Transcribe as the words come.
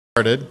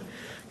Good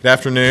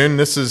afternoon.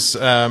 This is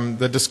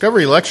the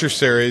Discovery Lecture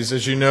Series,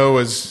 as you know,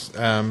 was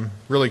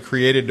really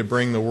created to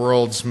bring the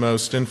world's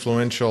most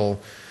influential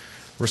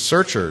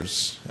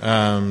researchers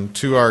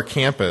to our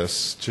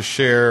campus to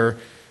share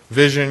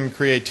vision,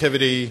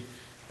 creativity,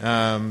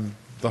 the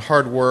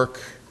hard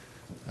work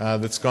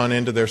that's gone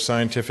into their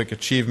scientific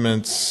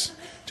achievements,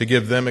 to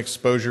give them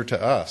exposure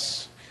to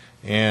us,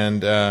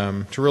 and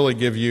to really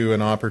give you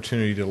an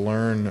opportunity to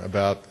learn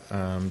about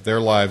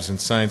their lives in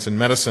science and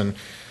medicine.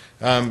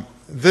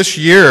 This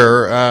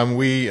year,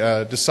 we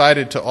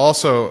decided to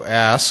also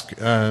ask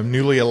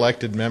newly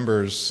elected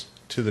members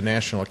to the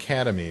National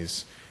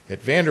Academies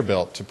at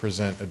Vanderbilt to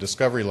present a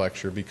discovery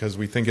lecture because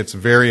we think it's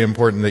very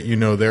important that you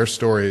know their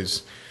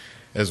stories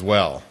as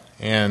well.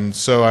 And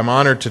so I'm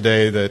honored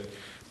today that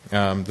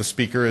the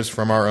speaker is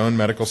from our own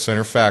medical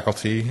center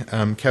faculty.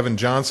 Kevin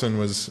Johnson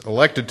was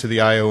elected to the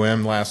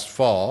IOM last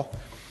fall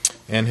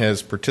and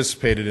has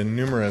participated in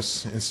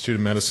numerous Institute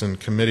of Medicine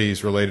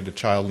committees related to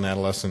child and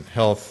adolescent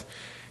health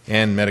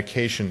and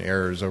medication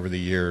errors over the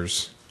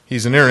years.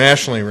 He's an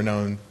internationally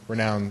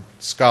renowned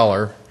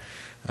scholar.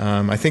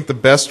 I think the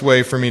best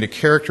way for me to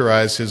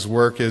characterize his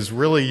work is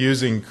really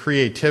using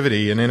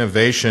creativity and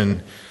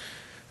innovation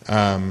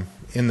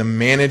in the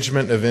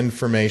management of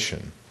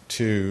information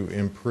to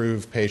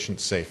improve patient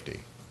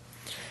safety.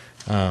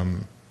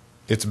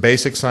 It's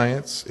basic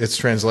science, it's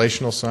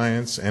translational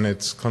science, and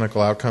it's clinical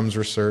outcomes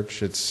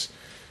research. It's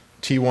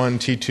T1,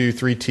 T2,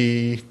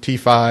 3T,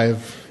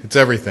 T5, it's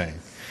everything.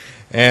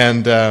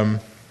 And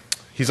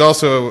he's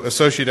also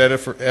associate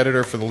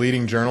editor for the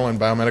leading journal in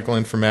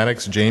biomedical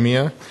informatics,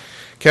 JAMIA.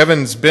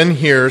 Kevin's been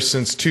here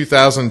since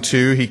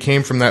 2002. He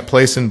came from that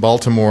place in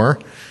Baltimore,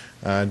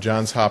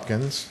 Johns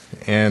Hopkins,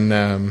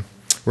 and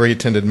where he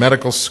attended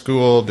medical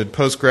school, did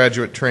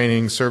postgraduate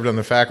training, served on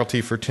the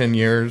faculty for 10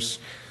 years.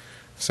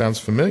 Sounds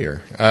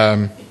familiar.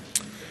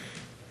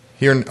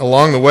 Here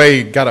along the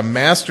way, got a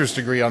master's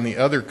degree on the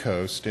other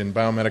coast in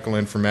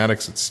biomedical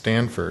informatics at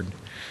Stanford.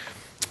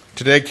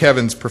 Today,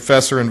 Kevin's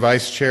professor and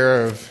vice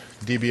chair of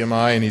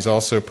DBMI, and he's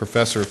also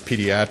professor of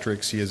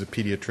pediatrics. He is a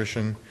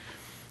pediatrician.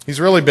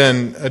 He's really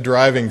been a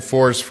driving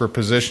force for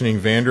positioning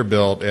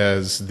Vanderbilt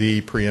as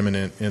the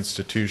preeminent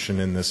institution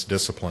in this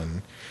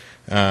discipline,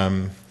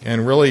 and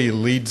really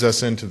leads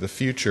us into the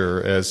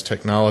future as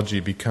technology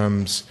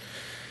becomes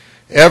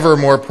ever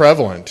more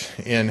prevalent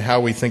in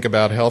how we think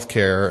about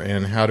healthcare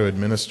and how to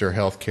administer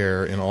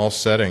healthcare in all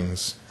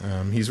settings.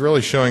 He's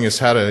really showing us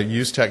how to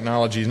use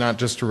technology not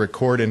just to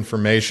record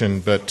information,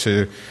 but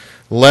to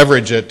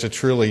leverage it to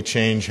truly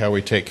change how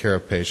we take care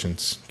of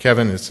patients.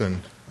 Kevin, it's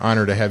an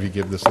honor to have you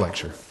give this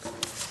lecture. Thanks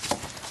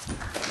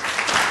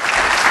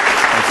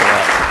a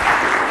lot.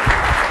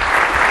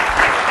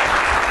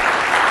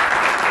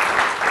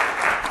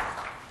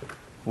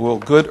 Well,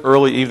 good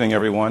early evening,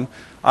 everyone.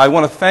 I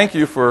want to thank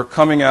you for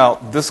coming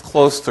out this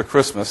close to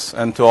Christmas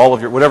and to all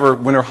of your, whatever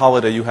winter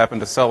holiday you happen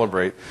to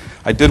celebrate.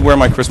 I did wear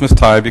my Christmas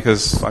tie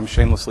because I'm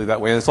shamelessly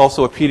that way, and it's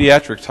also a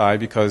pediatric tie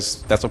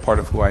because that's a part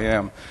of who I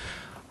am.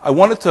 I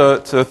wanted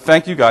to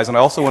thank you guys, and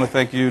I also want to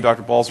thank you,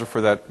 Dr. Balzer,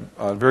 for that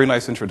very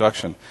nice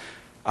introduction.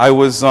 I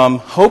was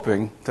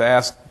hoping to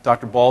ask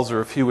Dr.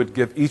 Balzer if he would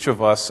give each of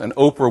us an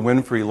Oprah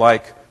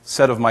Winfrey-like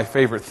set of my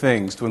favorite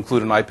things, to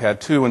include an iPad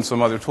 2 and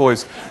some other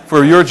toys,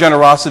 for your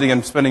generosity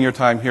and spending your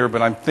time here,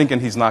 but I'm thinking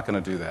he's not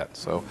going to do that.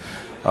 So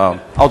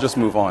I'll just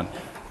move on.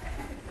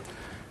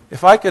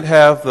 If I could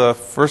have the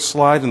first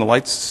slide and the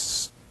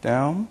lights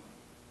down.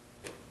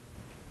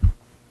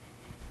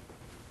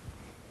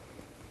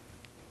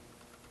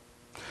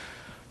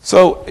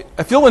 So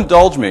if you'll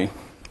indulge me,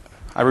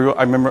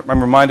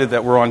 I'm reminded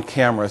that we're on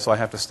camera, so I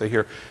have to stay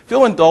here. If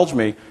you'll indulge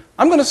me,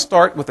 I'm going to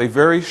start with a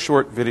very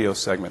short video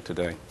segment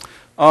today.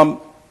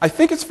 I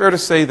think it's fair to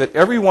say that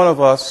every one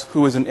of us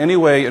who is in any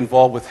way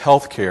involved with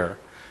healthcare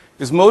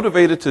is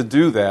motivated to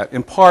do that,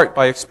 in part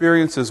by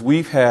experiences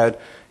we've had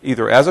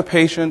either as a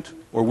patient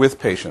or with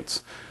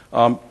patients.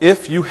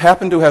 If you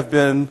happen to have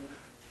been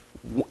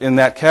in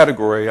that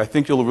category, I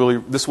think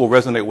this will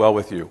resonate well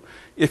with you.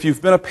 If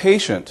you've been a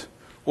patient,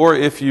 or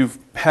if you've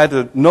had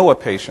to know a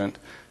patient,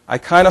 I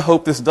kind of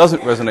hope this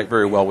doesn't resonate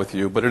very well with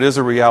you, but it is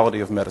a reality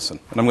of medicine.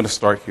 And I'm going to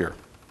start here.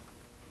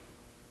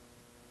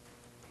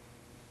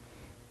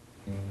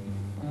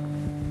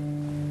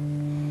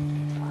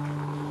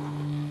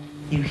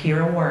 You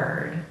hear a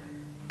word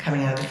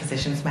coming out of the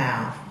physician's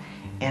mouth,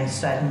 and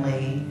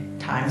suddenly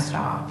time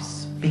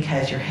stops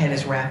because your head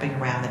is wrapping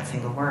around that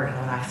single word. And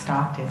when I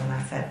stopped him and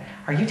I said,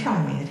 "Are you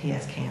telling me that he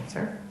has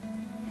cancer?"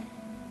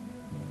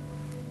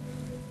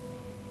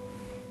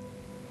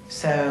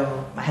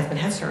 So my husband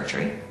had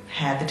surgery,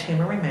 had the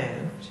tumor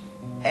removed.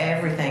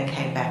 Everything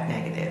came back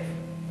negative.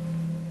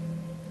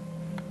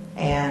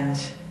 And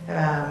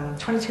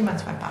 22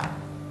 months went by.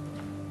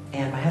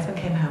 And my husband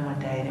came home one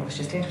day, and it was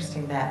just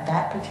interesting that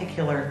that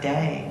particular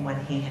day when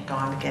he had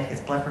gone to get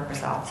his blood work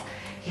results,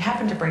 he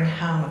happened to bring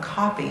home a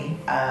copy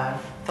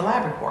of the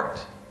lab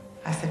report.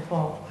 I said,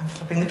 well, I'm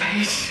flipping the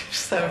page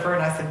over,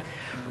 and I said,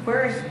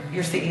 where's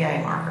your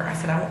CEA marker? I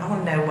said, I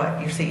want to know what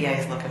your CEA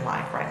is looking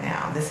like right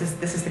now. This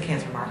is the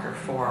cancer marker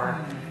for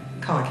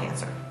colon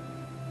cancer.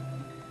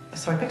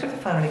 So I picked up the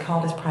phone and he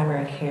called his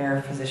primary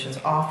care physician's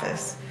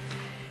office,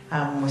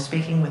 was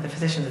speaking with the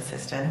physician's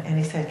assistant, and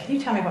he said, can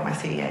you tell me what my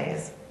CEA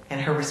is? And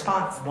her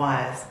response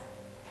was,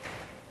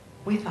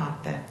 we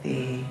thought that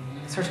the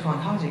surgical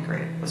oncology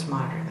group was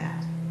monitoring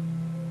that.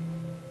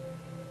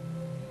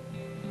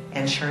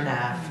 And sure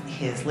enough,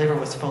 his liver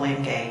was fully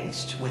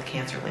engaged with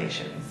cancer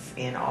lesions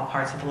in all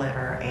parts of the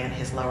liver and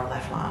his lower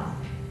left lung.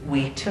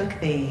 We took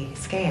the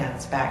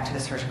scans back to the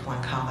surgical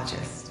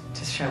oncologist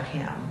to show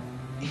him.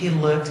 He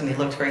looked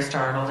very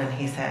startled, and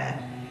he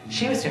said,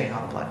 she was doing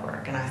all the blood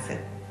work. And I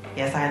said,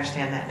 yes, I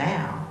understand that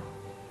now.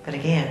 But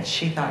again,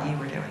 she thought you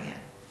were doing it.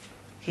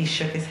 He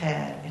shook his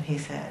head and he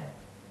said,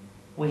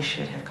 we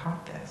should have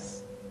caught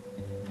this.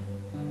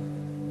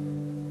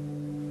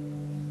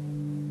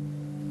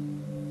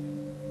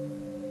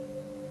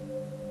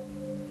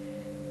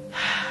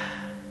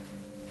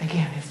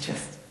 Again, it's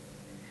just,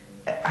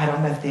 I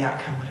don't know if the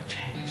outcome would have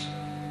changed,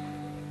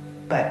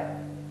 but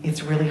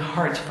it's really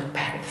hard to look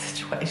back at the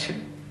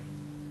situation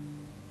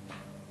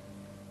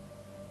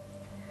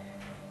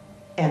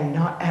and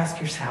not ask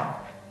yourself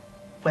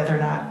whether or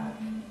not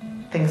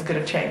things could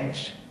have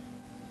changed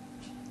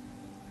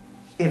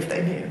if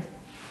they knew.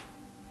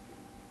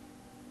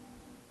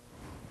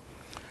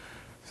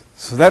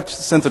 So that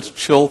sends a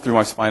chill through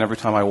my spine every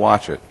time I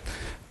watch it.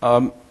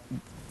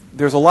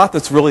 There's a lot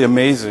that's really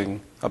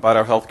amazing about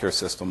our healthcare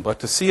system, but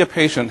to see a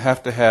patient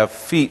have to have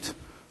feet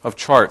of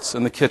charts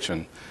in the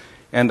kitchen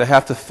and to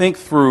have to think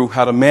through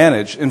how to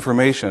manage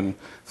information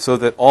so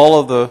that all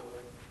of the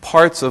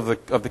parts of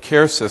the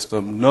care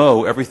system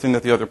know everything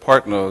that the other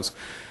part knows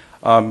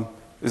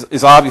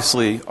is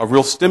obviously a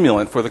real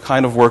stimulant for the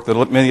kind of work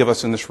that many of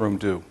us in this room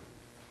do.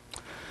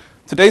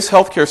 Today's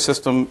healthcare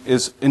system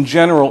is, in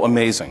general,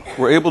 amazing.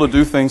 We're able to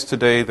do things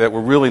today that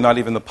were really not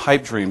even the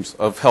pipe dreams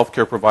of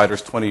healthcare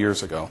providers 20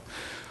 years ago.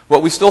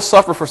 But we still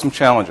suffer for some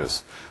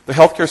challenges. The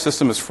healthcare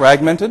system is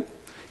fragmented.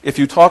 If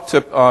you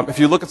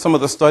look at some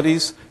of the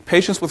studies,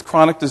 patients with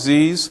chronic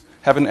disease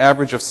have an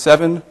average of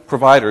 7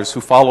 providers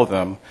who follow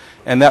them,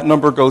 and that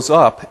number goes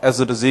up as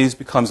the disease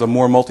becomes a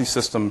more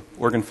multi-system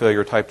organ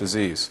failure type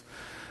disease.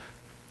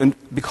 And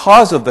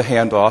because of the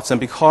handoffs and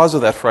because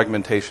of that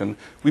fragmentation,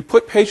 we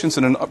put patients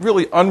in a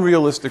really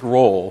unrealistic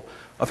role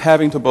of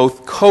having to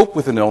both cope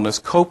with an illness,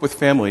 cope with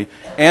family,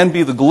 and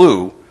be the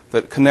glue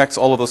that connects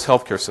all of those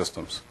healthcare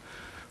systems.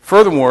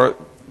 Furthermore,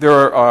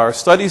 there are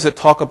studies that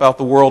talk about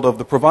the world of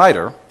the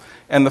provider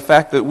and the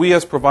fact that we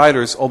as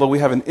providers, although we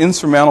have an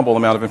insurmountable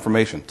amount of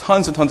information,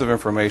 tons and tons of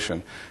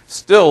information,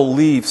 still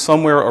leave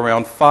somewhere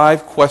around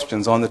 5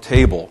 questions on the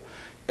table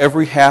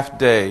every half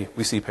day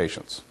we see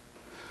patients.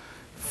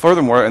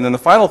 Furthermore, and then the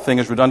final thing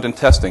is redundant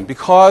testing.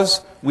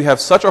 Because we have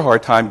such a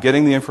hard time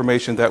getting the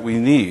information that we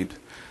need,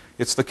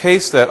 it's the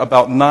case that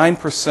about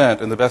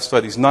 9%, in the best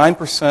studies,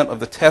 9% of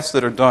the tests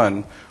that are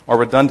done are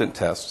redundant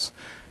tests.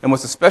 And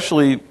what's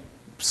especially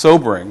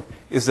sobering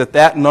is that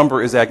that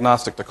number is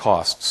agnostic to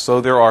costs.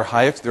 So there are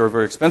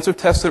very expensive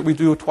tests that we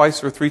do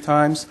twice or 3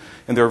 times,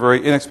 and there are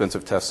very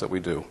inexpensive tests that we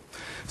do.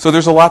 So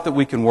there's a lot that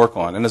we can work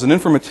on. And as an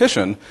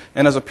informatician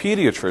and as a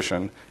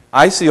pediatrician,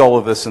 I see all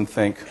of this and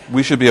think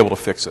we should be able to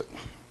fix it.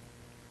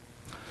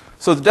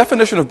 So the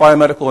definition of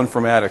biomedical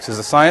informatics is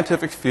a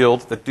scientific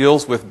field that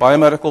deals with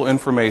biomedical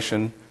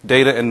information,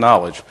 data, and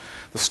knowledge,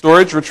 the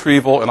storage,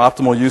 retrieval, and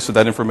optimal use of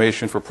that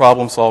information for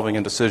problem solving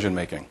and decision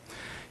making.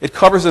 It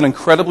covers an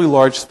incredibly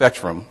large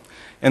spectrum,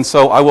 and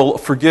so I will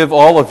forgive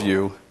all of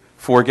you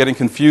for getting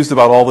confused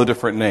about all the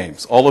different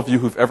names, all of you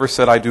who've ever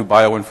said I do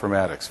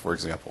bioinformatics, for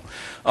example.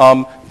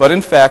 But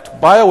in fact,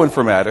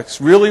 bioinformatics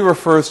really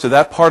refers to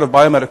that part of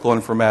biomedical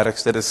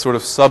informatics that is sort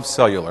of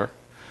subcellular.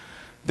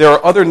 There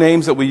are other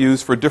names that we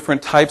use for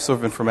different types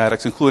of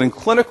informatics, including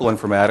clinical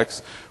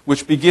informatics,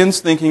 which begins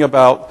thinking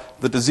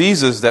about the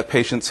diseases that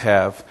patients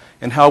have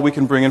and how we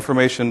can bring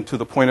information to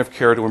the point of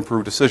care to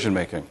improve decision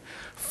making.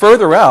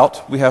 Further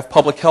out, we have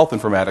public health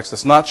informatics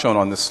that's not shown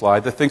on this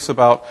slide that thinks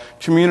about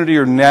community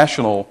or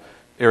national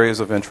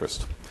areas of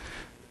interest.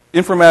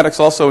 Informatics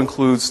also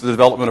includes the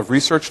development of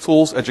research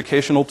tools,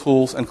 educational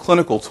tools, and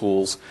clinical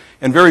tools,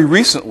 and very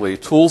recently,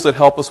 tools that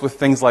help us with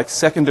things like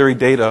secondary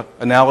data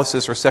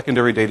analysis or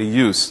secondary data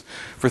use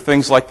for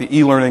things like the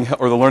e-learning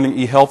or the learning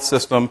e-health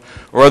system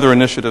or other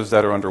initiatives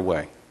that are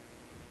underway.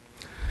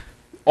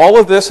 All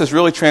of this has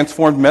really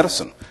transformed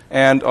medicine.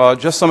 And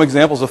just some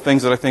examples of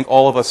things that I think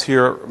all of us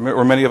here,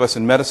 or many of us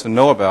in medicine,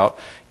 know about.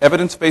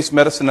 Evidence-based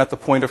medicine at the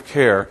point of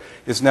care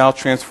is now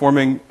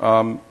transforming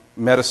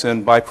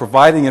medicine by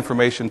providing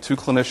information to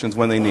clinicians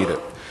when they need it.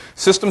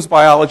 Systems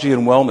biology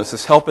and wellness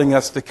is helping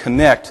us to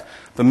connect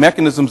the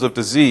mechanisms of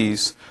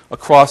disease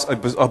across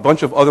a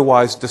bunch of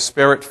otherwise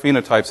disparate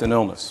phenotypes in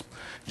illness.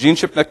 Gene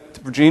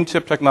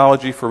chip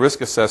technology for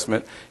risk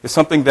assessment is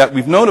something that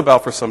we've known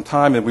about for some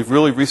time, and we've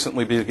really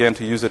recently began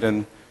to use it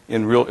in the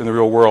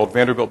real world,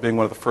 Vanderbilt being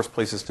one of the first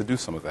places to do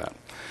some of that.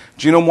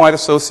 Genome-wide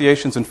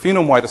associations and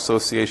phenome-wide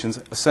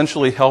associations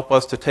essentially help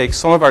us to take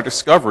some of our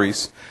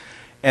discoveries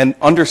and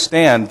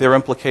understand their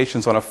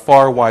implications on a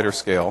far wider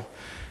scale.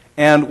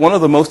 And one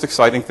of the most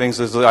exciting things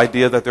is the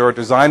idea that there are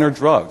designer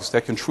drugs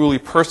that can truly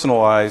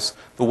personalize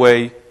the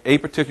way a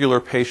particular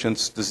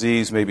patient's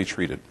disease may be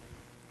treated.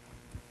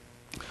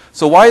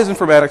 So why is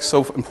informatics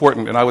so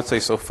important, and I would say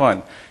so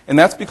fun? And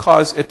that's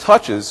because it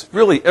touches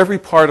really every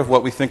part of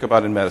what we think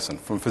about in medicine,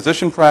 from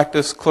physician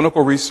practice,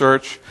 clinical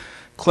research,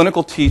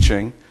 clinical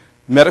teaching,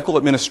 medical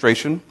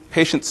administration,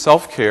 patient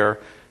self-care,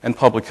 and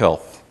public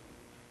health.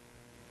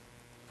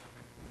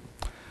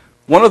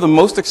 One of the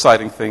most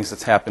exciting things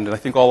that's happened, and I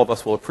think all of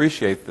us will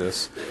appreciate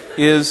this,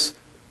 is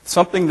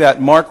something that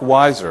Mark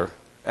Weiser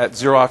at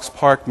Xerox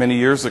PARC many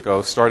years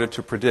ago started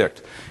to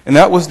predict. And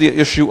that was the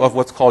issue of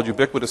what's called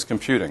ubiquitous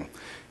computing.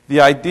 The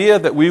idea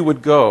that we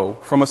would go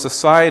from a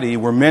society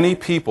where many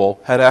people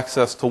had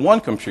access to one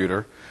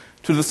computer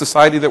to the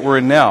society that we're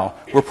in now,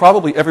 where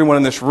probably everyone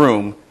in this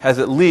room has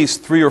at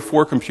least 3 or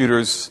 4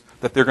 computers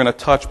that they're going to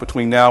touch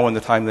between now and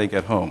the time they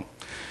get home.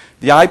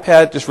 The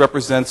iPad just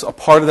represents a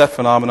part of that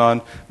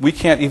phenomenon. We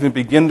can't even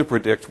begin to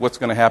predict what's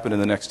going to happen in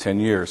the next 10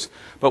 years.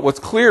 But what's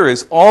clear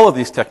is all of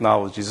these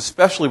technologies,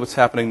 especially what's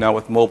happening now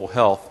with mobile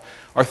health,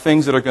 are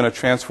things that are going to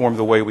transform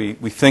the way we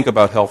think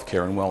about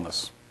healthcare and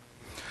wellness.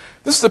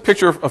 This is a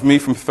picture of me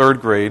from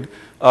 3rd grade.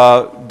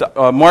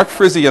 Mark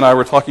Frizzy and I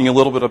were talking a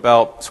little bit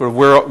about sort of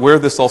where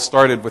this all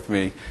started with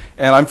me.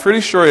 And I'm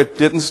pretty sure it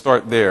didn't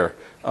start there.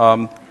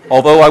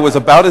 Although I was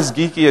about as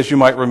geeky as you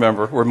might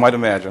remember, or might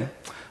imagine.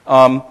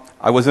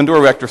 I was into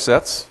erector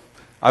sets.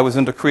 I was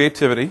into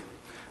creativity.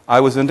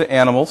 I was into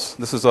animals.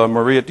 This is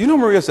Maria. Do you know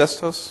Maria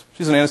Zestos?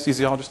 She's an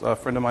anesthesiologist, a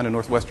friend of mine in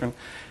Northwestern.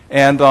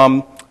 And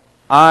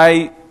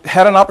I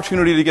had an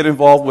opportunity to get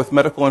involved with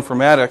medical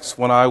informatics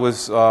when I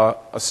was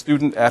a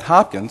student at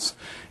Hopkins,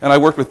 and I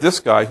worked with this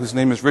guy whose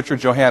name is Richard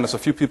Johannes. A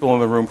few people in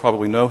the room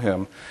probably know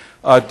him.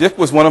 Dick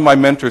was one of my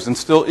mentors and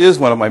still is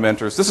one of my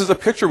mentors. This is a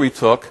picture we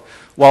took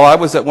while I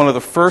was at one of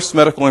the first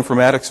medical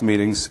informatics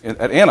meetings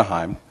at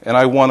Anaheim, and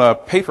I won a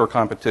paper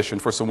competition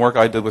for some work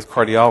I did with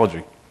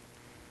cardiology.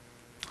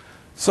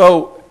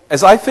 So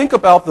as I think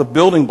about the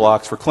building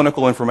blocks for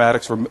clinical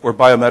informatics or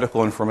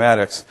biomedical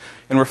informatics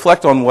and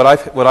reflect on what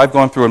I've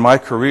gone through in my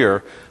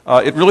career,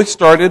 it really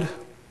started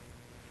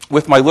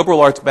with my liberal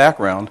arts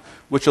background,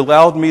 which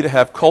allowed me to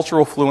have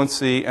cultural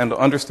fluency and to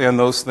understand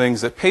those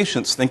things that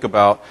patients think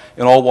about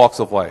in all walks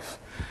of life.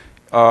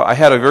 I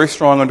had a very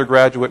strong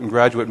undergraduate and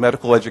graduate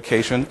medical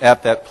education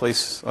at that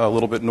place a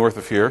little bit north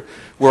of here,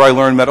 where I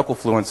learned medical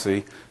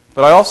fluency.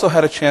 But I also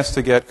had a chance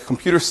to get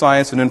computer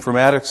science and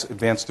informatics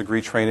advanced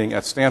degree training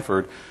at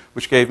Stanford,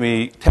 which gave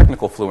me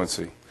technical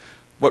fluency.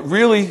 What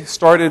really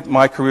started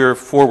my career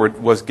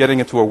forward was getting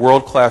into a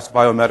world-class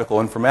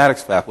biomedical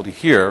informatics faculty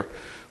here,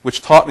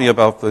 which taught me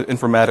about the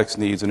informatics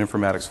needs and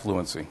informatics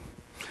fluency.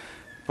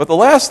 But the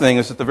last thing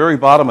is at the very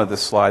bottom of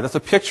this slide. That's a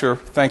picture,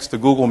 thanks to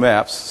Google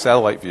Maps,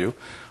 satellite view,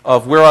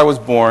 of where I was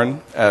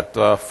born at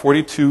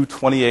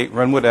 4228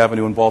 Renwood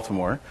Avenue in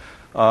Baltimore.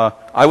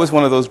 I was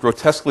one of those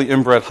grotesquely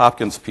inbred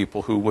Hopkins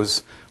people who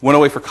went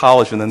away for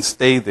college and then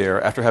stayed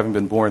there after having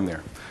been born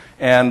there.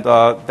 And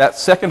that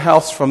second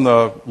house from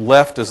the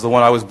left is the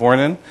one I was born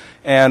in.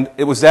 And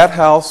it was that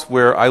house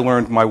where I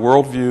learned my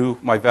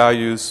worldview, my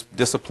values,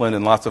 discipline,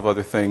 and lots of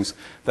other things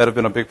that have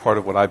been a big part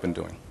of what I've been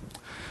doing.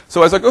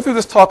 So as I go through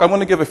this talk, I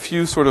want to give a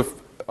few sort of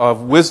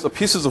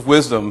pieces of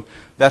wisdom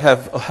that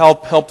have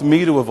helped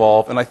me to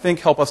evolve, and I think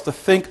help us to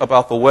think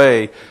about the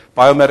way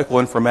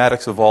biomedical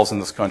informatics evolves in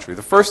this country.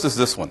 The first is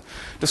this one.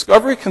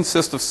 Discovery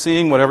consists of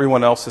seeing what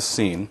everyone else has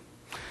seen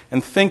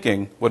and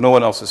thinking what no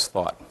one else has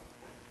thought.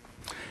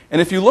 And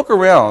if you look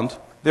around,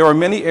 there are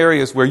many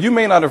areas where you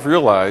may not have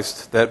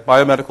realized that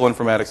biomedical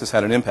informatics has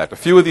had an impact. A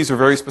few of these are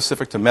very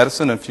specific to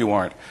medicine and a few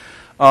aren't.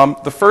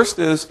 The first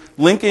is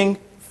linking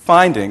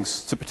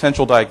findings to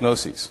potential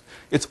diagnoses.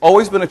 It's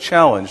always been a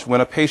challenge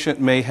when a patient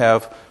may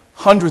have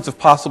hundreds of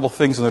possible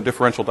things in their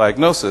differential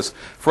diagnosis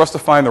for us to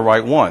find the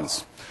right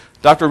ones.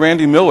 Dr.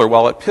 Randy Miller,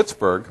 while at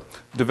Pittsburgh,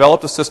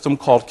 developed a system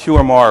called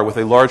QMR with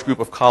a large group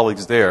of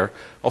colleagues there,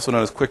 also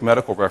known as Quick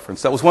Medical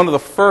Reference. That was one of the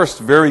first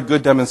very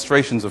good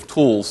demonstrations of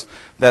tools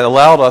that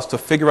allowed us to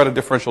figure out a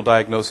differential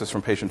diagnosis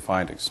from patient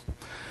findings.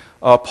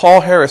 Paul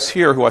Harris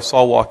here, who I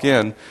saw walk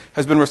in,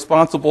 has been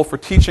responsible for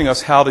teaching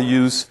us how to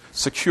use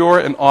secure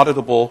and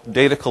auditable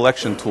data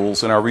collection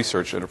tools in our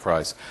research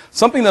enterprise.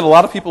 Something that a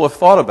lot of people have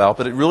thought about,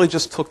 but it really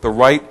just took the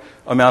right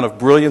amount of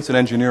brilliance and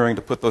engineering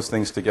to put those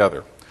things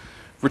together.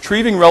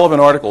 Retrieving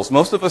relevant articles.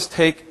 Most of us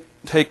take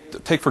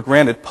for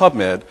granted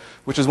PubMed,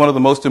 which is one of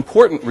the most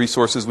important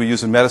resources we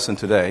use in medicine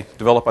today,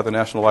 developed by the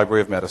National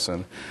Library of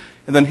Medicine.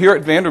 And then here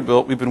at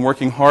Vanderbilt, we've been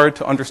working hard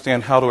to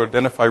understand how to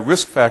identify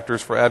risk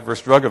factors for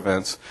adverse drug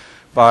events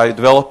by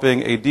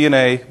developing a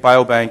DNA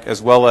biobank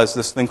as well as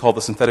this thing called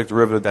the synthetic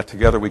derivative that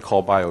together we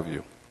call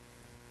BioView.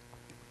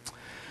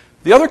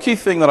 The other key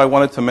thing that I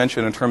wanted to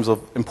mention in terms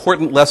of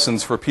important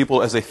lessons for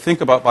people as they think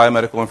about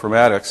biomedical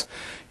informatics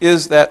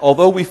is that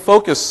although we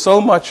focus so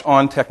much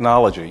on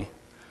technology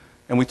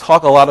and we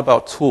talk a lot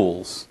about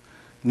tools,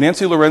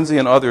 Nancy Lorenzi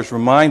and others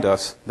remind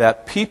us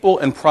that people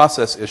and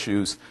process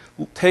issues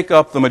take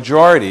up the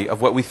majority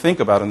of what we think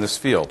about in this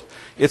field.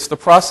 It's the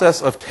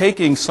process of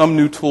taking some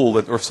new tool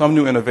or some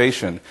new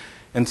innovation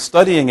and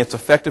studying its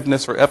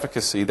effectiveness or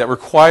efficacy that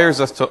requires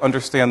us to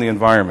understand the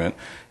environment.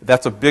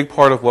 That's a big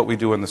part of what we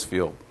do in this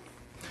field.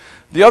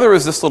 The other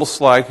is this little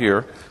slide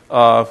here,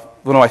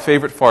 one of my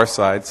favorite Far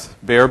Sides,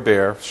 bear,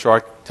 bear,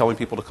 shark telling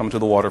people to come to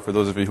the water, for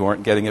those of you who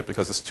aren't getting it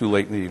because it's too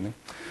late in the evening.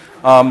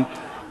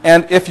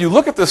 And if you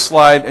look at this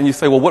slide and you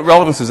say, well, what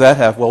relevance does that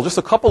have? Well, just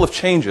a couple of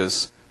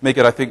changes make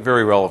it, I think,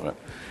 very relevant.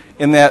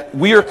 In that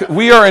we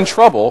are in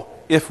trouble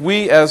if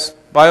we, as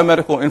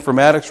biomedical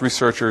informatics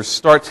researchers,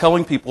 start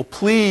telling people,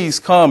 please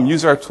come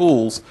use our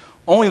tools,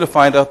 only to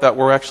find out that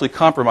we're actually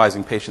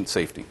compromising patient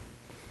safety.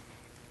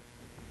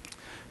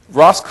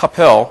 Ross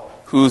Capel,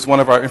 who's one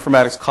of our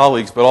informatics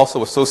colleagues, but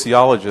also a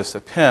sociologist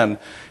at Penn,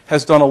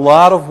 has done a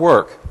lot of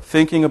work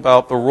thinking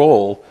about the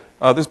role.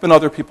 There's been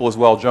other people as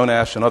well, Joan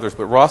Ash and others,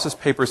 but Ross's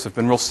papers have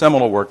been real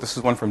seminal work. This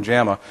is one from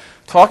JAMA,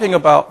 talking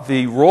about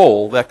the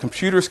role that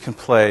computers can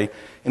play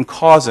in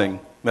causing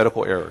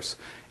medical errors.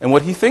 And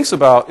what he thinks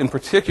about in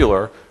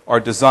particular are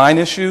design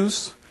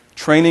issues,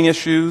 training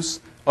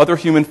issues, other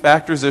human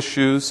factors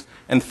issues,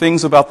 and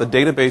things about the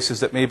databases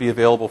that may be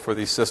available for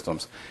these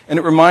systems. And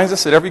it reminds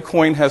us that every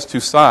coin has two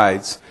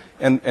sides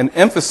and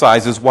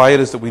emphasizes why it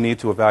is that we need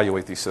to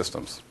evaluate these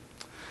systems.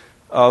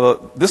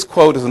 This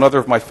quote is another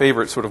of my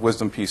favorite sort of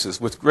wisdom pieces.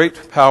 With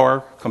great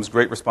power comes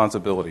great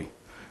responsibility.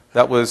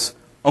 That was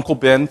Uncle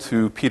Ben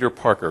to Peter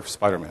Parker,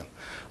 Spider-Man.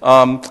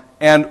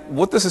 And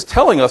what this is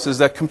telling us is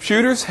that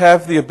computers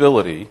have the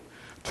ability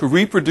to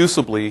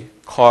reproducibly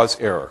cause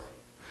error.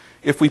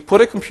 If we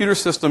put a computer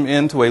system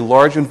into a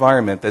large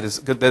environment that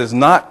is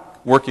not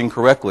working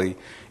correctly,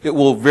 it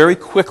will very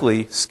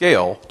quickly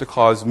scale to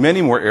cause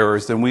many more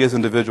errors than we as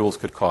individuals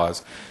could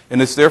cause.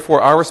 And it's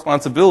therefore our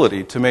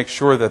responsibility to make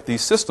sure that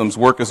these systems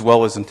work as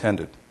well as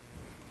intended.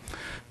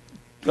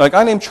 A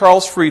guy named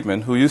Charles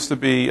Friedman, who used to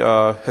be,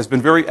 has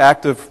been very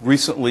active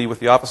recently with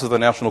the Office of the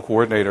National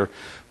Coordinator,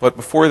 but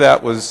before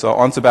that was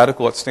on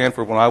sabbatical at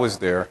Stanford when I was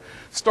there,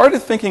 started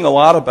thinking a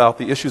lot about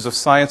the issues of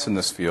science in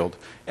this field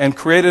and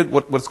created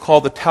what's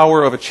called the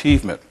Tower of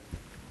Achievement.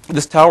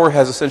 This tower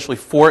has essentially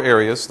four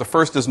areas. The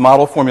first is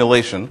model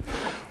formulation,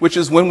 which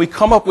is when we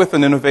come up with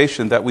an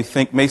innovation that we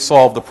think may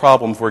solve the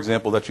problem, for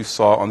example, that you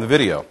saw on the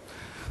video.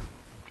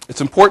 It's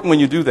important when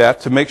you do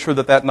that to make sure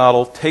that that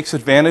model takes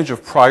advantage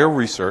of prior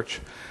research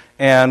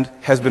and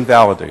has been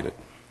validated.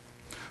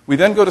 We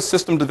then go to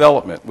system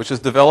development, which is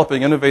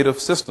developing innovative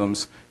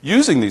systems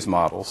using these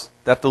models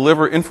that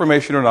deliver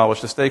information or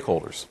knowledge to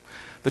stakeholders.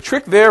 The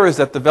trick there is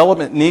that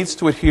development needs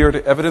to adhere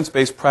to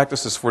evidence-based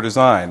practices for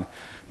design.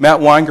 Matt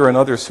Weinger and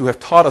others who have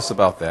taught us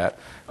about that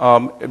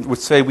would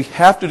say we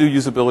have to do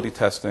usability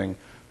testing,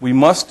 we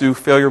must do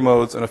failure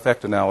modes and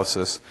effect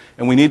analysis,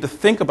 and we need to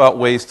think about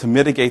ways to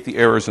mitigate the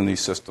errors in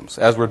these systems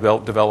as we're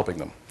developing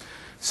them.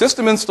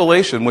 System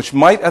installation, which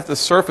might at the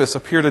surface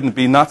appear to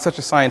be not such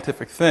a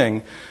scientific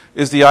thing,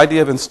 is the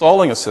idea of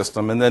installing a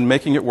system and then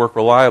making it work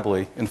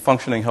reliably in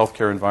functioning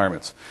healthcare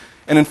environments.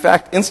 And in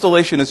fact,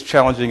 installation is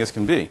challenging as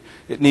can be.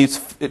 It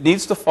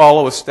needs to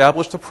follow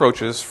established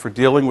approaches for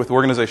dealing with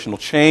organizational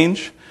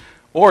change,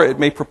 or it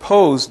may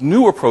propose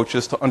new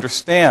approaches to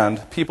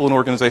understand people and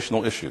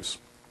organizational issues.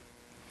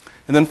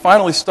 And then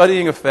finally,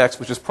 studying effects,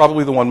 which is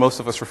probably the one most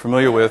of us are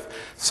familiar with,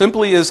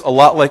 simply is a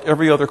lot like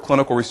every other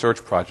clinical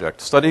research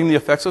project, studying the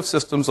effects of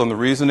systems on the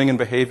reasoning and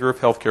behavior of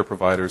healthcare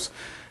providers,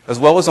 as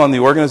well as on the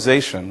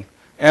organization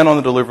and on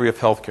the delivery of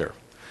healthcare.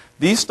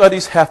 These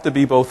studies have to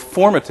be both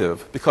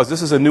formative, because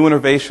this is a new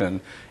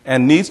innovation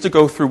and needs to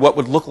go through what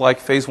would look like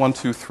phase 1,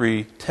 2,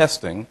 3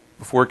 testing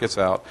before it gets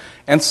out,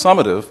 and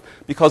summative,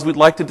 because we'd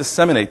like to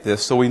disseminate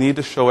this, so we need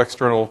to show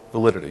external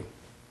validity.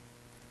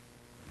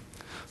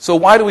 So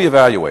why do we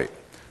evaluate?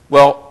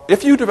 Well,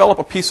 if you develop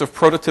a piece of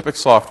prototypic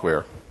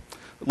software,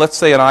 let's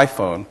say an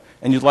iPhone,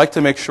 and you'd like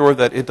to make sure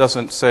that it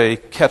doesn't, say,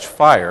 catch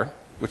fire,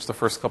 which the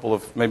first couple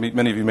of, maybe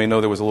many of you may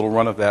know there was a little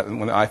run of that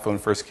when the iPhone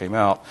first came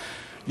out,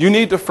 you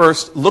need to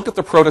first look at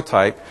the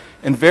prototype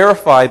and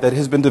verify that it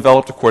has been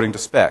developed according to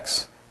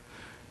specs.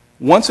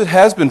 Once it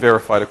has been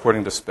verified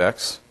according to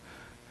specs,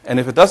 and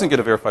if it doesn't get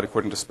verified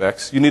according to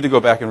specs, you need to go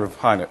back and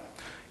refine it.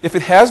 If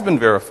it has been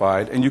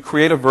verified and you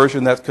create a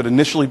version that could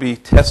initially be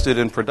tested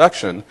in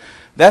production,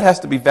 that has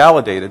to be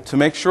validated to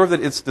make sure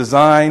that it's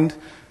designed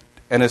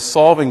and is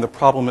solving the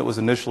problem it was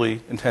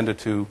initially intended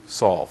to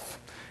solve.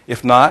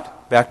 If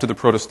not, back to the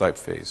prototype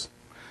phase.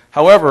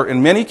 However,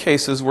 in many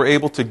cases, we're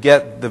able to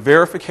get the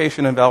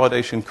verification and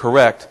validation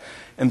correct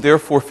and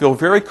therefore feel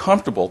very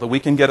comfortable that we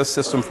can get a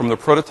system from the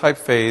prototype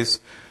phase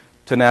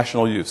to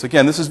national use.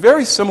 Again, this is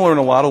very similar in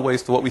a lot of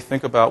ways to what we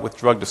think about with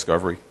drug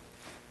discovery.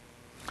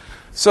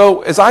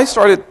 So as I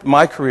started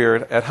my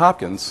career at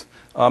Hopkins,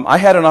 I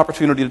had an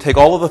opportunity to take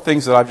all of the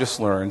things that I've just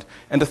learned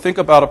and to think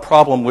about a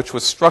problem which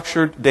was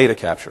structured data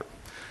capture.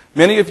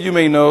 Many of you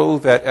may know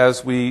that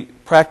as we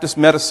practice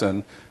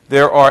medicine,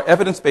 there are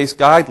evidence-based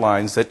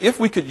guidelines that if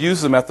we could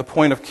use them at the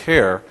point of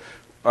care,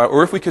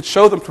 or if we could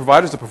show them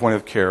providers at the point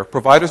of care,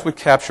 providers would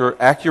capture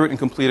accurate and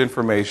complete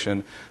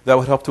information that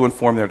would help to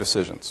inform their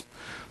decisions.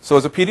 So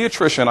as a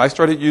pediatrician, I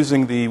started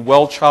using the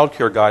well child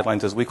care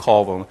guidelines, as we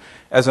call them,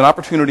 as an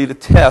opportunity to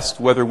test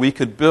whether we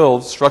could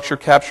build structured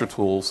capture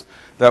tools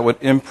that would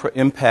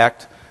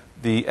impact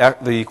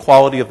the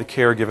quality of the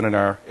care given in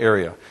our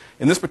area.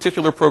 In this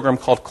particular program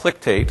called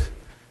Clicktate,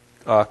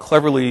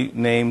 cleverly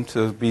named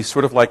to be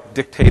sort of like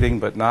dictating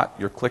but not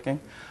you're clicking,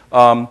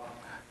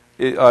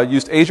 it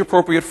used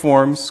age-appropriate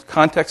forms,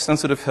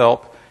 context-sensitive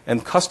help,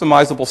 and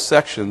customizable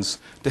sections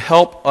to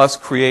help us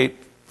create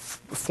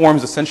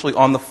forms essentially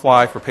on the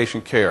fly for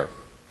patient care.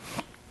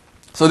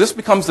 So this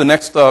becomes the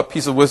next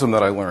piece of wisdom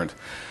that I learned.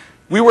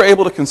 We were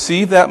able to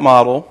conceive that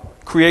model,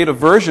 create a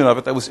version of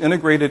it that was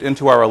integrated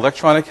into our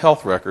electronic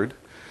health record,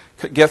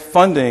 get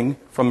funding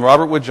from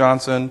Robert Wood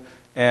Johnson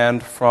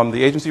and from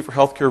the Agency for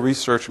Healthcare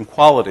Research and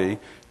Quality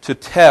to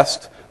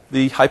test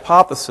the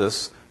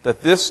hypothesis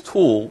that this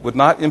tool would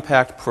not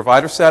impact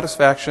provider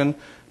satisfaction,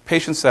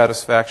 patient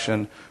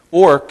satisfaction,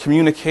 or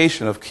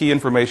communication of key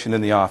information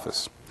in the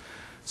office.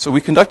 So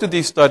we conducted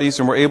these studies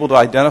and were able to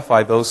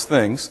identify those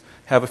things,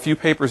 have a few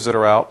papers that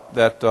are out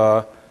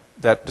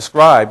that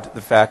described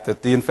the fact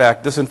that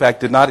this in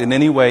fact did not in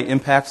any way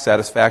impact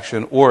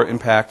satisfaction or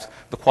impact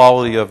the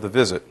quality of the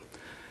visit.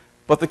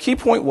 But the key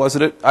point was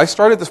that I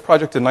started this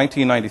project in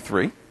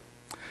 1993.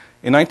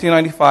 In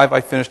 1995,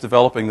 I finished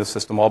developing the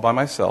system all by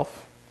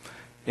myself.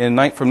 From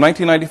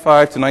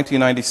 1995 to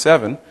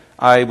 1997,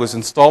 I was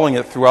installing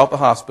it throughout the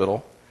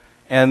hospital.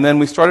 And then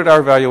we started our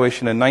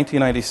evaluation in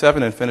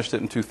 1997 and finished it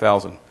in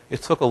 2000.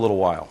 It took a little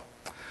while.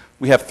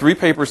 We have 3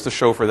 papers to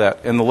show for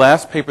that, and the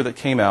last paper that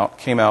came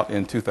out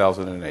in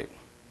 2008.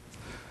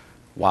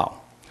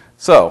 Wow.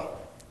 So,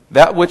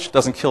 that which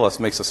doesn't kill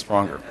us makes us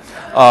stronger.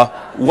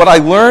 What I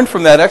learned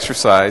from that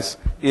exercise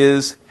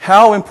is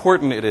how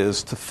important it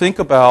is to think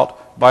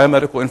about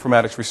biomedical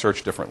informatics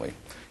research differently.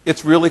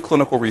 It's really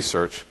clinical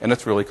research, and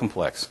it's really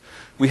complex.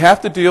 We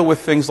have to deal with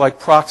things like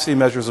proxy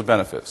measures of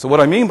benefit. So what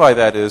I mean by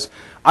that is,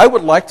 I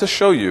would like to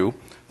show you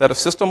that a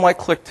system like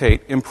Clicktate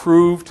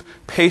improved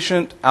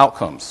patient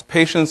outcomes.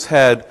 Patients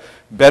had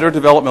better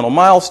developmental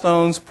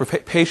milestones,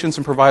 patients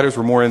and providers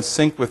were more in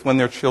sync with when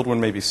their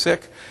children may be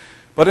sick.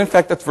 But in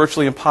fact, that's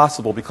virtually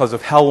impossible because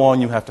of how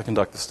long you have to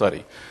conduct the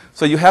study.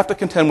 So you have to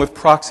contend with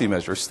proxy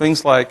measures,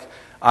 things like,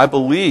 I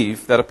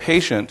believe that a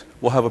patient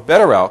will have a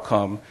better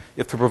outcome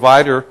if the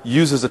provider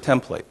uses a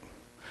template.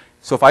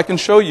 So if I can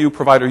show you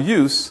provider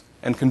use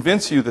and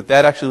convince you that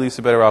that actually leads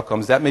to better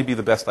outcomes, that may be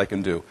the best I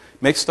can do.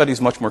 Makes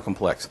studies much more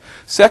complex.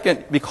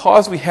 Second,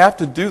 because we have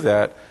to do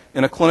that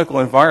in a clinical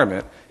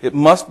environment, it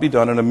must be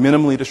done in a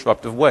minimally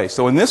disruptive way.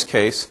 So in this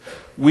case,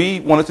 we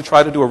wanted to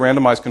try to do a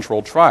randomized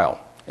controlled trial.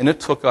 And it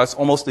took us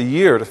almost a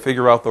year to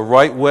figure out the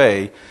right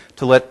way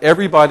to let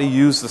everybody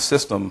use the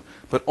system,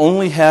 but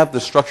only have the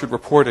structured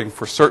reporting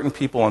for certain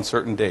people on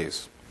certain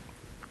days.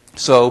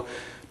 So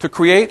to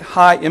create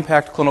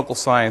high-impact clinical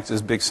science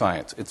is big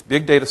science. It's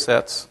big data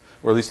sets,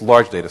 or at least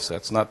large data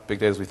sets, not big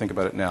data as we think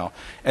about it now.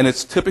 And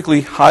it's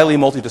typically highly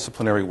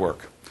multidisciplinary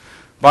work.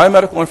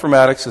 Biomedical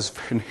informatics is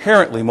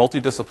inherently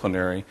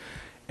multidisciplinary,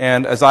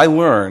 and as I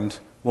learned,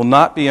 will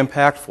not be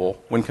impactful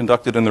when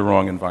conducted in the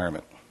wrong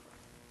environment.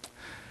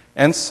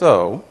 And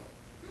so,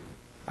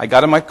 I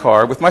got in my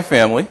car with my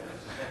family,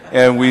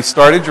 and we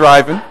started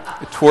driving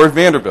toward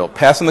Vanderbilt,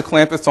 passing the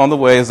Clampetts on the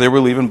way as they were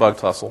leaving Bug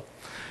Tussle.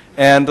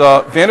 And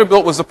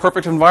Vanderbilt was the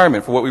perfect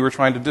environment for what we were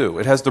trying to do.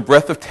 It has the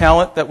breadth of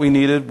talent that we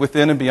needed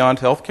within and beyond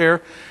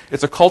healthcare.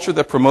 It's a culture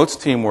that promotes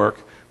teamwork,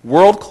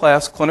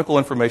 world-class clinical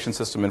information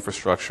system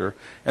infrastructure,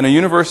 and a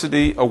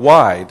university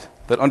wide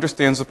that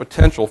understands the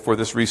potential for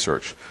this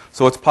research.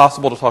 So it's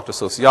possible to talk to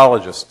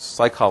sociologists,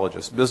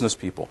 psychologists, business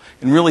people,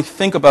 and really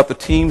think about the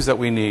teams that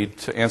we need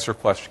to answer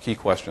key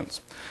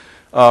questions.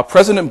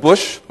 President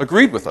Bush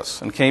agreed with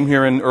us and came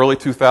here in early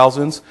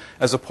 2000s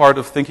as a part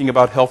of thinking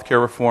about healthcare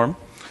reform.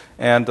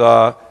 And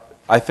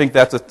I think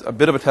that's a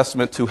bit of a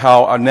testament to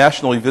how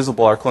nationally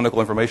visible our clinical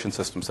information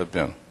systems have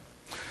been.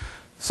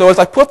 So as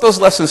I put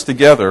those lessons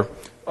together,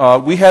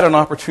 we had an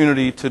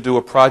opportunity to do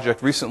a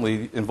project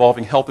recently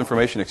involving health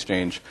information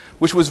exchange,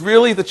 which was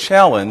really the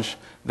challenge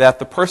that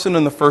the person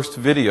in the first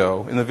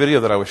video, in the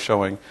video that I was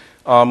showing,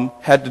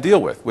 had to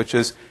deal with, which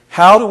is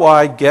how do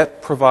I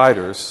get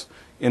providers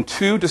in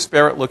 2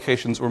 disparate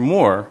locations or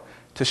more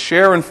to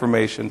share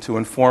information to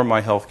inform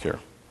my health care.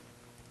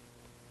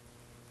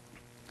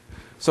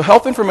 So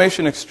health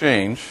information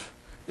exchange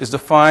is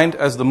defined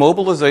as the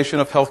mobilization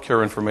of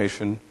healthcare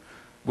information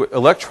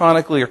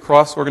electronically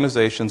across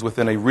organizations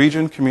within a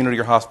region, community,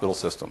 or hospital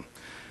system.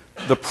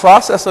 The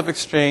process of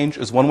exchange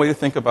is one way to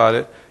think about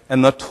it,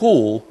 and the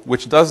tool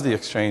which does the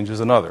exchange is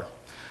another.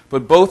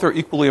 But both are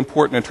equally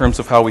important in terms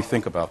of how we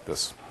think about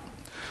this.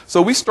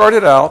 So we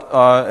started out,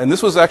 and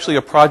this was actually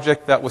a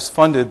project that was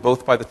funded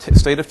both by the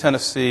state of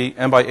Tennessee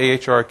and by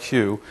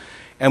AHRQ,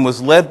 and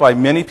was led by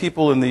many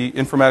people in the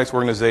informatics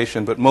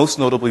organization, but most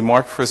notably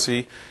Mark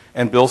Frissy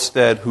and Bill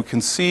Stead, who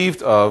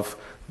conceived of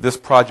this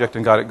project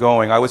and got it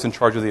going. I was in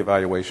charge of the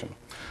evaluation.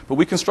 But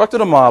we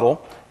constructed a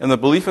model, and the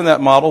belief in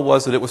that model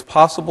was that it was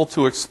possible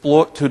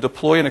to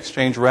deploy an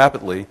exchange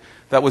rapidly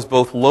that was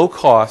both low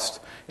cost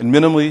and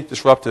minimally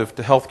disruptive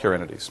to healthcare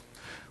entities.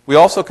 We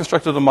also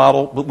constructed a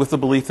model with the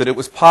belief that it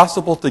was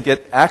possible to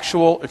get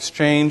actual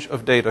exchange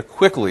of data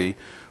quickly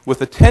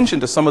with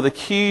attention to some of the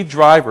key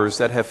drivers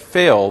that have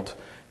failed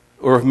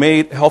or have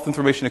made health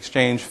information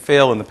exchange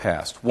fail in the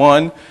past.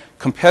 One,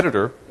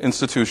 competitor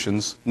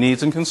institutions'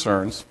 needs and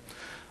concerns,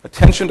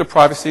 attention to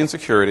privacy and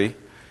security,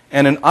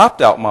 and an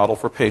opt-out model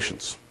for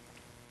patients.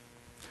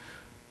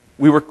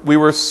 We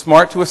were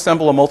smart to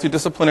assemble a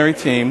multidisciplinary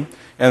team,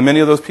 and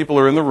many of those people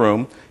are in the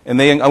room. And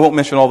I won't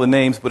mention all the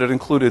names, but it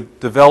included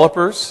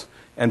developers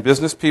and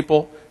business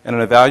people and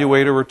an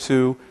evaluator or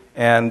two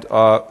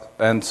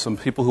and some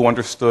people who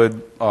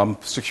understood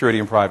security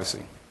and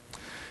privacy.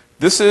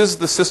 This is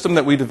the system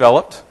that we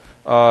developed.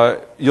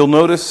 You'll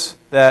notice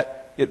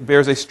that it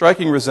bears a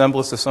striking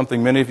resemblance to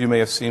something many of you may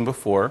have seen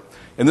before.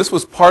 And this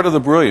was part of the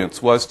brilliance,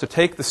 was to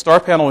take the Star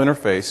Panel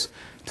interface,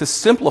 to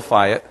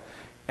simplify it,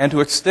 and to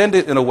extend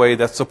it in a way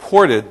that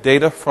supported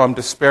data from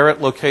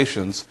disparate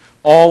locations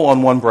all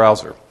on one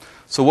browser.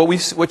 So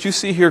what you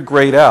see here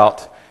grayed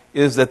out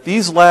is that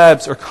these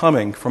labs are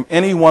coming from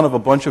any one of a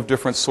bunch of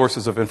different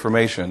sources of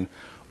information,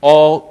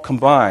 all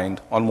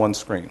combined on one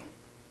screen.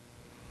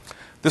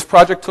 This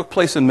project took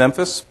place in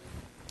Memphis.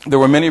 There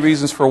were many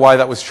reasons for why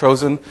that was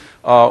chosen.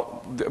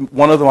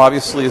 One of them,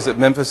 obviously, is that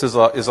Memphis is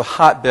a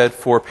hotbed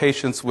for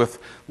patients with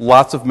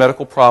lots of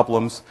medical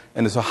problems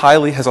and has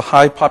a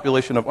high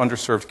population of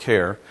underserved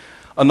care.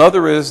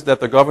 Another is that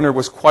the governor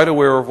was quite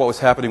aware of what was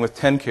happening with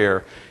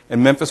TennCare,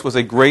 and Memphis was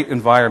a great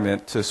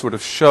environment to sort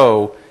of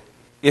show,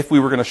 if we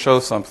were going to show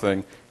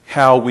something,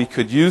 how we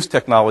could use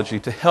technology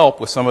to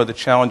help with some of the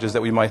challenges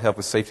that we might have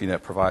with safety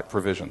net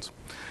provisions.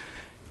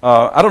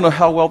 I don't know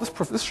how well,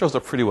 this shows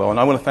up pretty well, and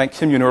I want to thank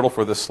Kim Unertl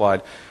for this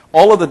slide.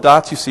 All of the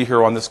dots you see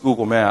here on this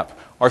Google map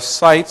are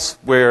sites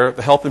where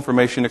the health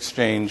information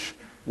exchange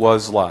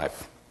was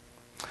live.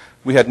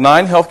 We had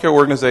 9 healthcare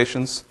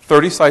organizations,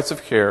 30 sites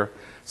of care,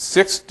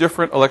 6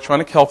 different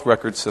electronic health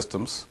record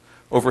systems,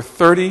 over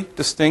 30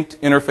 distinct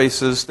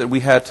interfaces that we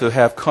had to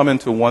have come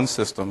into one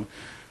system,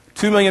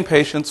 2 million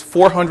patients,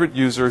 400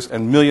 users,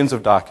 and millions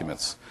of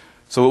documents.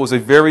 So it was a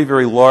very,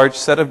 very large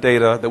set of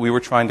data that we were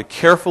trying to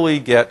carefully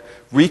get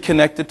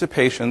reconnected to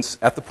patients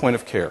at the point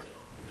of care.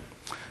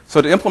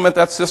 So to implement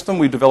that system,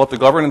 we developed a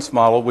governance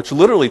model which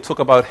literally took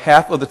about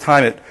half of the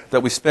time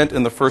that we spent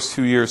in the first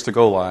 2 years to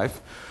go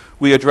live.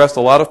 We addressed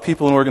a lot of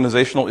people and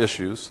organizational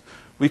issues.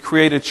 We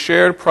created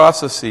shared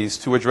processes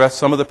to address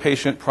some of the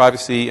patient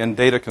privacy and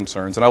data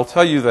concerns. And I will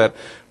tell you that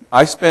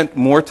I spent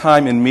more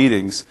time in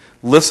meetings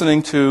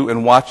listening to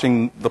and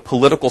watching the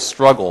political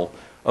struggle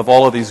of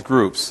all of these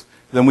groups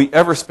than we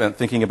ever spent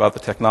thinking about the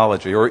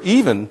technology, or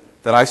even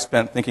that I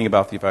spent thinking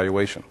about the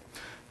evaluation.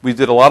 We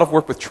did a lot of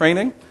work with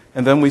training,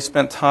 and then we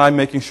spent time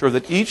making sure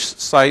that each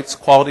site's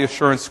quality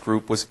assurance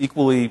group was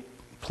equally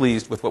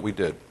pleased with what we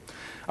did.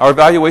 Our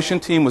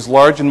evaluation team was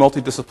large and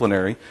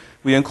multidisciplinary.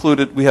 We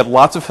had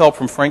lots of help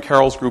from Frank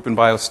Harrell's group in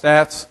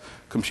biostats,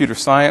 computer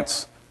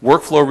science,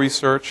 workflow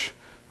research,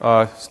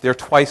 there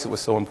twice it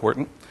was so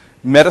important,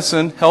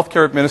 medicine,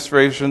 healthcare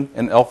administration,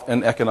 and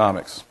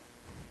economics.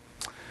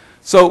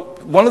 So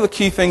one of the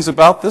key things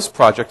about this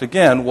project,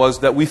 again,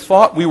 was that we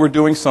thought we were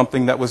doing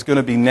something that was going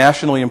to be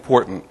nationally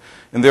important,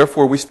 and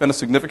therefore we spent a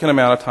significant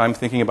amount of time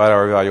thinking about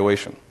our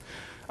evaluation.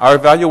 Our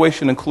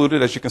evaluation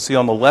included, as you can see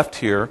on the left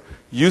here,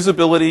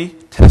 usability,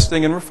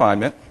 testing and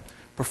refinement,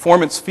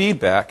 performance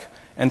feedback,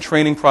 and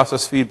training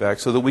process feedback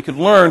so that we could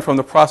learn from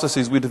the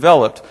processes we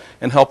developed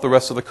and help the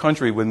rest of the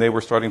country when they were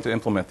starting to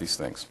implement these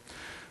things.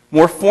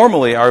 More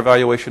formally, our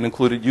evaluation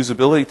included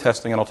usability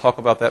testing, and I'll talk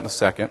about that in a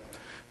second,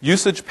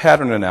 usage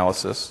pattern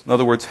analysis, in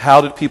other words,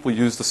 how did people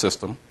use the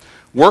system,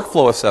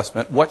 workflow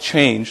assessment, what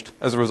changed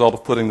as a result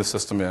of putting the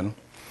system in,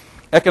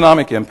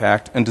 economic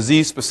impact, and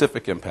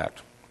disease-specific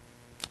impact.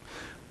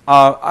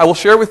 I will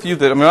share with you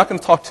that I'm not going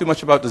to talk too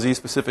much about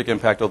disease-specific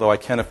impact, although I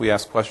can if we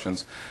ask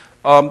questions.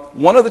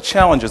 One of the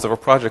challenges of a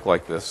project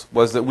like this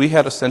was that we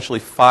had essentially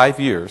 5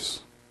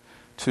 years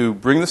to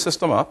bring the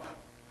system up,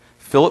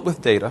 fill it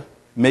with data,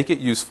 make it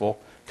useful,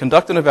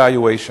 conduct an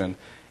evaluation,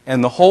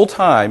 and the whole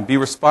time be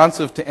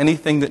responsive to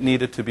anything that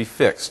needed to be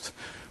fixed,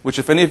 which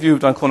if any of you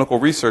have done clinical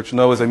research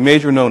know is a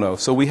major no-no.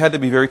 So we had to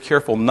be very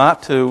careful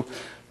not to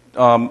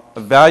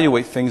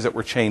evaluate things that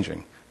were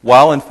changing,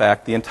 while in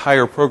fact the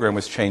entire program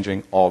was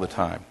changing all the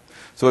time.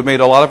 So it made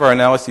a lot of our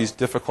analyses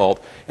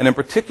difficult, and in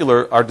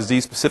particular our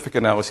disease-specific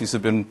analyses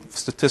have been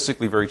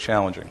statistically very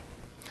challenging.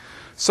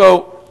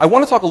 So I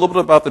want to talk a little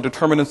bit about the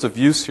determinants of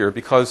use here,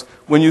 because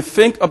when you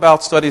think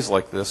about studies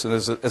like this, and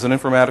as an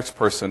informatics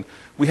person,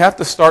 we have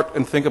to start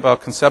and think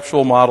about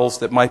conceptual models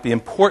that might be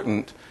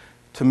important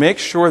to make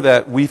sure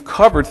that we've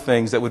covered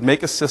things that would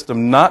make a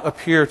system not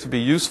appear to be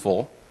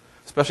useful,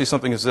 especially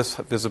something as this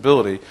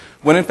visibility,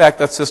 when in fact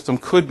that system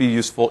could be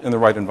useful in the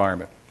right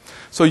environment.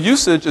 So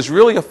usage is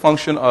really a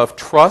function of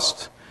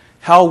trust,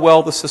 how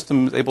well the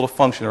system is able to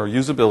function, or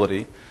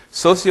usability,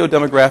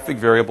 socio-demographic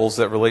variables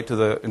that relate to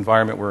the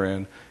environment we're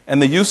in,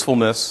 and the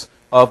usefulness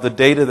of the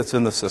data that's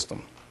in the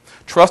system.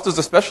 Trust is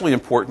especially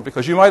important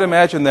because you might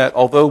imagine that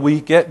although we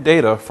get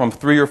data from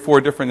 3 or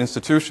 4 different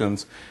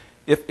institutions,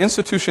 if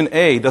institution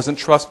A doesn't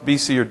trust B,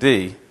 C, or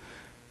D,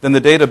 then the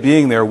data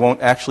being there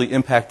won't actually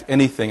impact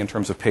anything in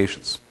terms of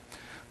patients.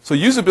 So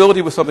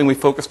usability was something we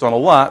focused on a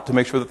lot to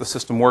make sure that the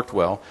system worked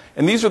well.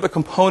 And these are the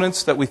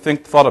components that we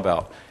thought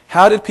about.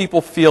 How did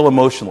people feel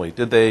emotionally?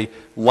 Did they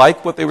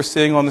like what they were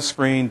seeing on the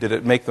screen? Did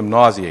it make them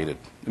nauseated?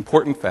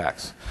 Important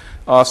facts.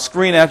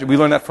 Screen attribute, we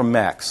learned that from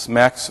Max.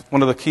 Max,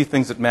 one of the key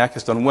things that Mac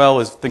has done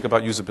well is think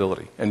about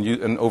usability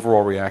and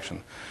overall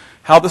reaction.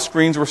 How the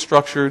screens were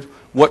structured,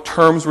 what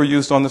terms were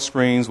used on the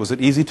screens, was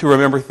it easy to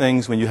remember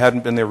things when you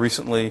hadn't been there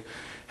recently,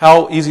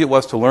 how easy it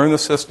was to learn the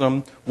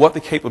system, what the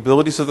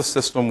capabilities of the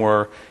system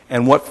were,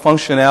 and what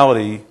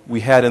functionality we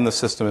had in the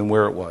system and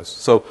where it was.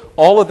 So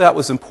all of that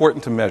was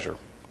important to measure.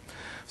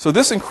 So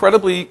this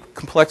incredibly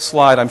complex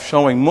slide I'm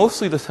showing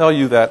mostly to tell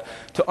you that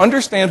to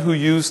understand who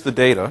used the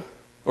data,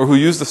 or who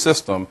used the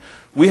system,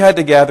 we had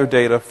to gather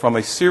data from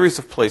a series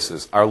of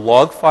places. Our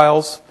log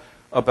files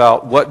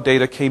about what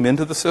data came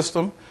into the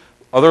system,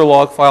 other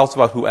log files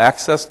about who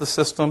accessed the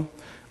system,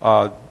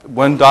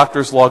 when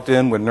doctors logged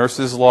in, when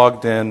nurses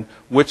logged in,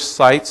 which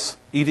sites,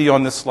 ED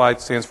on this slide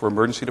stands for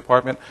emergency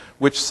department,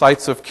 which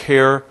sites of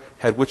care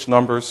had which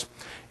numbers.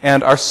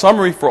 And our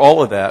summary for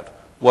all of that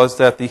was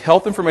that the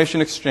Health Information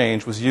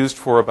Exchange was used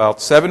for about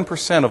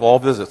 7% of all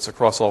visits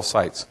across all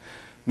sites.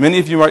 Many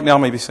of you right now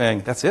may be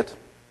saying, that's it?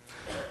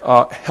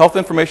 Health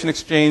Information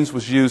Exchange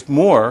was used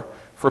more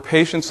for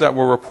patients that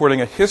were reporting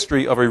a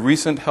history of a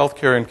recent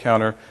healthcare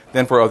encounter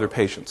than for other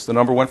patients. The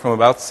number went from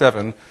about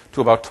 7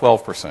 to about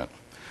 12%.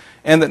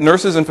 And that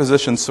nurses and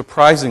physicians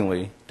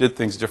surprisingly did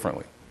things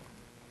differently.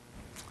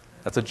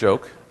 That's a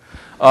joke.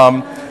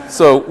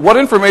 So what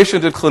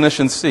information did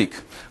clinicians seek?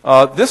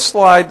 This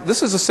slide,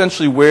 this is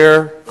essentially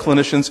where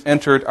clinicians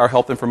entered our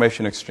Health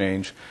Information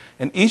Exchange.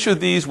 And each of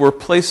these were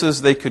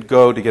places they could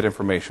go to get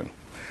information.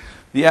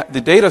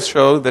 The data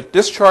show that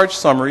discharge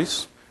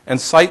summaries and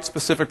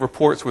site-specific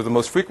reports were the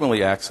most frequently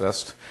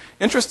accessed.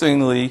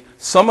 Interestingly,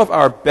 some of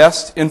our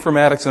best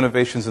informatics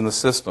innovations in the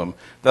system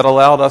that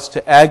allowed us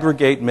to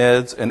aggregate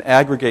meds and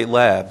aggregate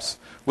labs,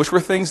 which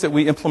were things that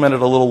we implemented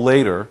a little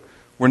later,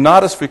 were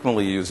not as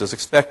frequently used as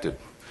expected.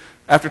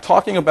 After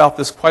talking about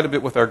this quite a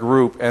bit with our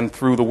group and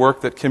through the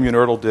work that Kim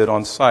Unerdl did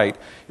on site,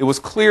 it was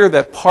clear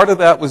that part of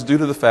that was due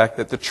to the fact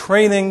that the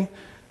training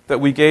that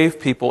we gave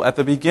people at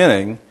the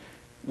beginning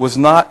was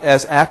not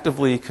as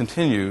actively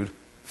continued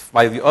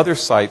by the other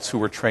sites who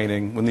were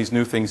training when these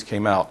new things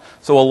came out.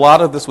 So a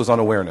lot of this was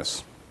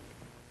unawareness,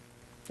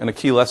 and a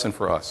key lesson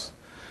for us.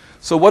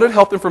 So what did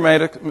Health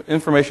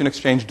Information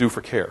Exchange do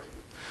for care?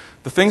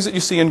 The things that you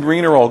see in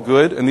green are all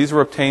good, and these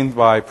were obtained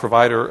by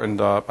provider and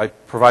by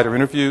provider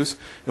interviews,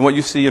 and what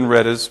you see in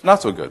red is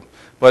not so good.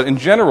 But in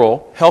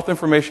general, Health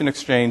Information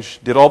Exchange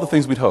did all the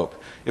things we'd hope.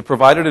 It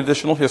provided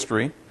additional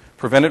history,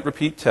 prevented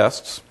repeat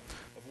tests,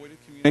 avoided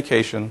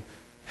communication,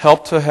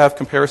 helped to have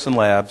comparison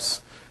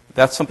labs.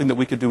 That's something that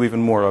we could do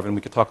even more of, and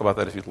we could talk about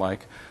that if you'd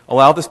like.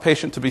 Allow this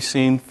patient to be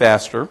seen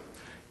faster.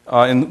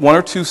 In 1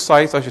 or 2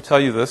 sites, I should tell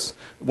you this,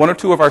 1 or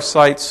 2 of our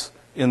sites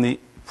in the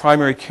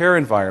primary care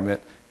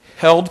environment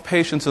held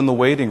patients in the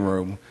waiting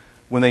room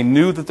when they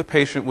knew that the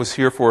patient was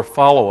here for a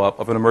follow-up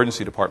of an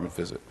emergency department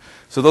visit.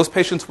 So those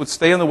patients would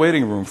stay in the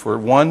waiting room for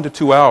 1 to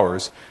 2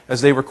 hours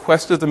as they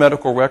requested the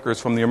medical records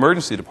from the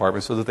emergency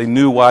department so that they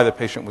knew why the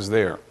patient was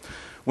there.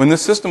 When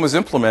this system was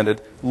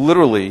implemented,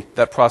 literally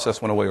that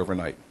process went away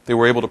overnight. They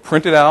were able to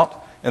print it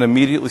out and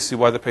immediately see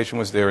why the patient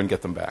was there and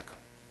get them back.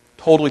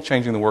 Totally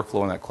changing the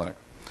workflow in that clinic.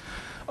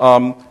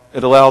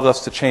 It allowed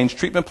us to change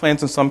treatment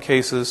plans in some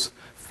cases.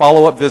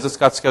 Follow-up visits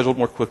got scheduled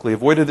more quickly,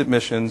 avoided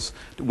admissions.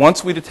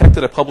 Once we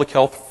detected a public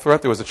health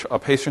threat, there was a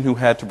patient who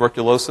had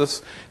tuberculosis.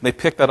 And they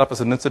picked that up as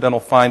an incidental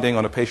finding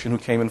on a patient who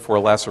came in for a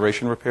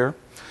laceration repair.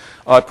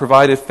 It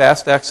provided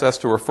fast access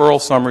to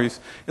referral summaries.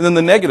 And then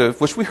the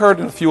negative, which we heard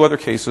in a few other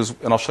cases,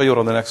 and I'll show you it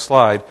on the next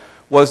slide,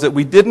 was that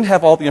we didn't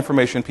have all the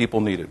information people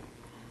needed.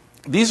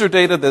 These are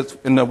data that's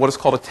in what is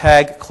called a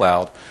tag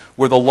cloud,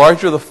 where the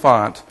larger the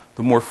font,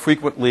 the more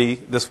frequently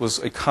this was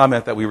a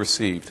comment that we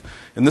received.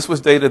 And this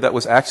was data that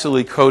was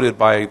actually coded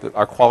by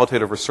our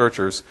qualitative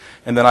researchers,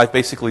 and then I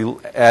basically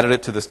added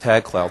it to this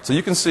tag cloud. So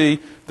you can see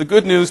the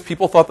good news,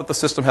 people thought that the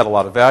system had a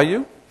lot of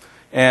value,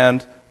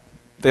 and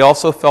they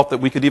also felt that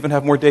we could even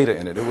have more data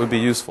in it. It would be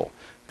useful.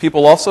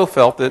 People also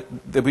felt that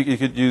we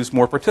could use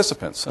more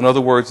participants. In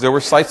other words, there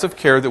were sites of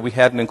care that we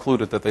hadn't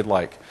included that they'd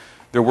like.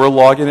 There were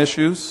login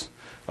issues.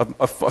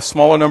 A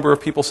smaller number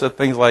of people said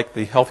things like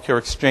the healthcare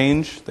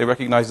exchange. They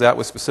recognized that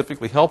was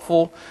specifically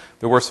helpful.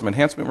 There were some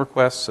enhancement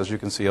requests, as you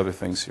can see other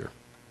things here.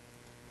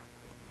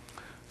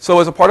 So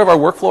as a part of our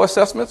workflow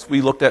assessments,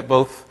 we looked at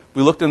both.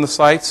 We looked in the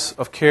sites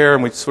of care,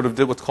 and we sort of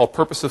did what's called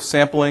purposive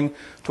sampling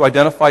to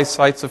identify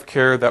sites of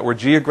care that were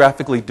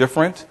geographically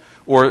different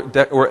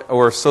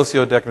or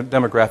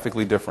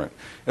socio-demographically different.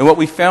 And what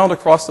we found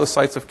across those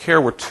sites of care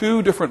were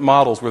 2 different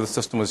models where the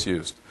system was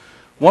used.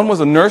 One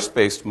was a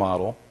nurse-based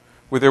model,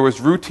 where there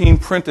was routine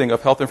printing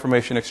of health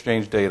information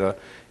exchange data,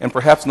 and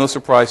perhaps no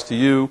surprise to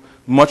you,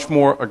 much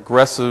more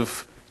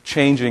aggressive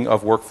changing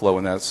of workflow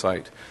in that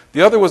site.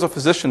 The other was a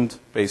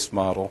physician-based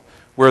model,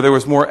 where there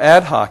was more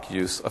ad hoc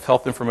use of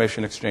health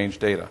information exchange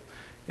data.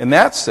 In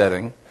that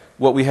setting,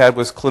 what we had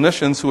was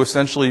clinicians who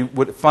essentially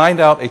would find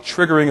out a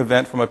triggering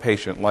event from a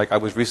patient, like I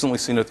was recently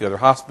seen at the other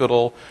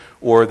hospital,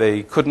 or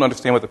they couldn't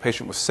understand what the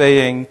patient was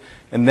saying,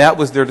 and that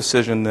was their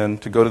decision then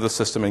to go to the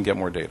system and get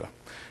more data.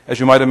 As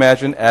you might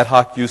imagine, ad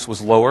hoc use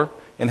was lower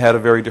and had a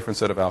very different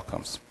set of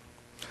outcomes.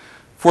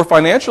 For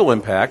financial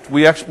impact,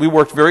 we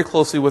worked very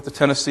closely with the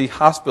Tennessee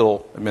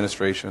Hospital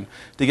Administration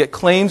to get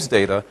claims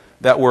data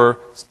that were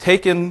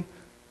taken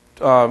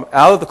out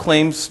of the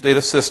claims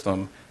data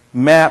system,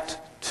 mapped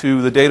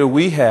to the data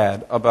we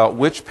had about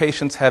which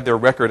patients had their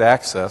record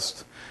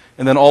accessed,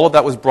 and then all of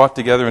that was brought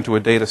together into a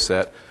data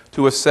set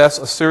to assess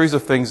a series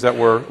of things that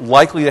were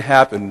likely to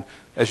happen,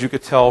 as you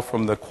could tell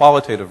from the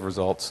qualitative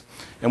results.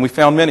 And we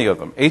found many of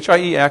them.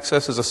 HIE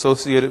access is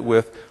associated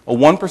with a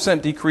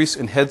 1% decrease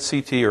in head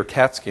CT or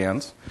CAT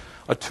scans,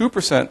 a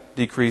 2%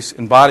 decrease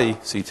in body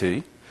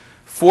CT,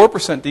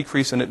 4%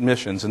 decrease in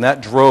admissions, and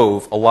that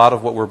drove a lot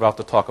of what we're about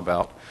to talk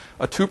about,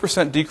 a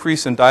 2%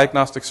 decrease in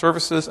diagnostic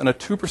services, and a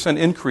 2%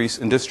 increase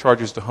in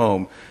discharges to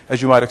home,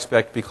 as you might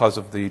expect because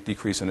of the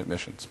decrease in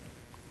admissions.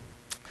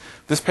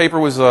 This paper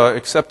was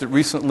accepted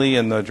recently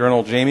in the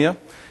journal JAMIA,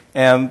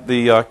 and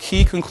the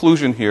key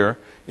conclusion here,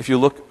 if you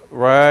look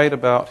right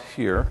about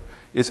here,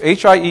 is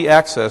HIE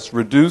access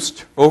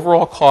reduced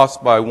overall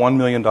cost by $1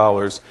 million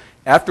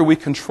after we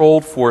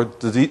controlled for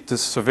the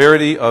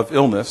severity of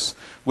illness,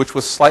 which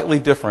was slightly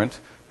different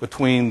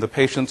between the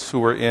patients who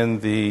were in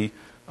the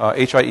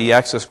HIE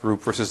access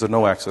group versus the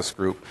no access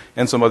group,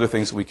 and some other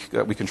things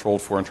that we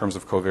controlled for in terms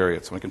of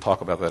covariates. And we can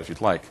talk about that if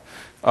you'd like.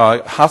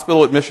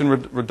 Hospital admission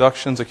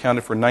reductions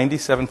accounted for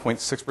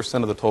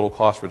 97.6% of the total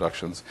cost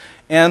reductions,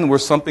 and were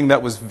something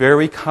that was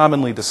very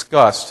commonly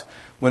discussed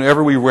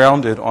whenever we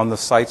rounded on the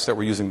sites that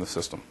were using the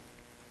system.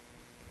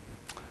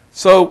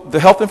 So the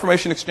Health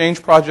Information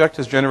Exchange Project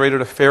has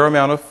generated a fair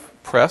amount of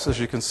press, as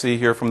you can see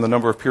here from the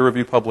number of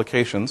peer-reviewed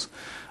publications.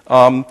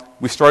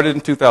 We started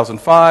in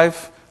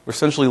 2005. We're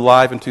essentially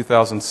live in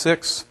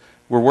 2006.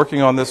 We're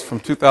working on this from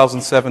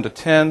 2007 to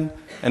 10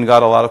 and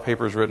got a lot of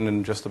papers written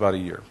in just about a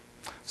year.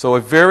 So a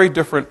very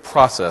different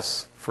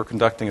process for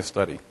conducting a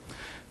study.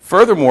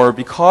 Furthermore,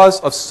 because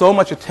of so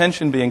much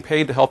attention being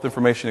paid to health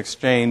information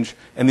exchange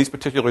and these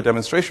particular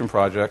demonstration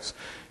projects,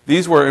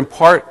 these were in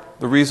part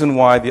the reason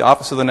why the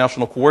Office of the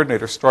National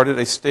Coordinator started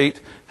a state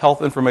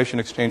health information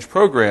exchange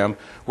program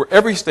where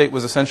every state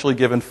was essentially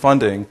given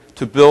funding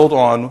to build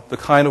on the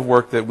kind of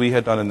work that we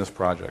had done in this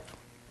project.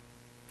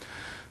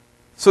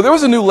 So there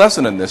was a new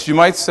lesson in this. You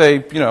might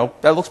say, you know,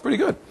 that looks pretty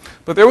good.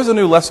 But there was a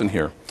new lesson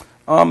here.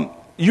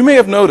 You may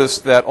have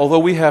noticed that although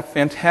we have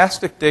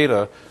fantastic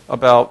data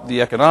about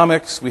the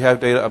economics, we have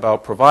data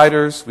about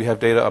providers, we have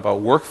data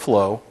about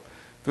workflow,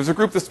 there's a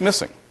group that's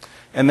missing.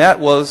 And that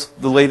was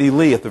the Lady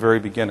Lee at the very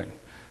beginning.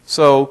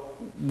 So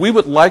we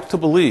would like to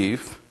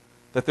believe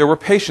that there were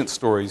patient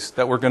stories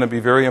that were going to be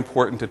very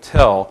important to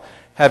tell,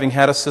 having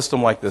had a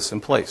system like this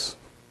in place.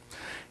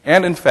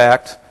 And in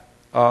fact,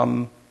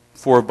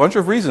 for a bunch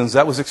of reasons,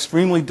 that was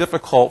extremely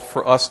difficult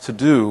for us to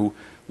do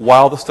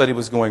while the study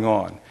was going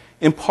on.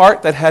 In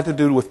part, that had to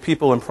do with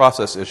people and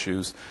process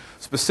issues,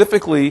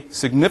 specifically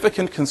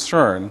significant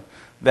concern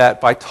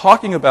that by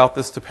talking about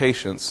this to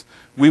patients,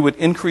 we would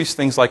increase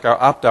things like our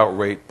opt-out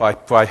rate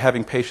by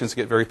having patients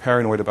get very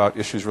paranoid about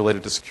issues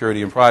related to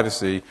security and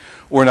privacy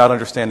or not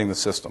understanding the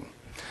system.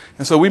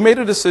 And so we made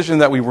a decision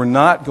that we were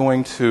not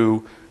going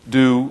to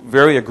do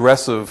very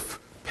aggressive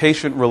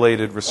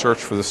patient-related research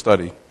for the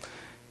study.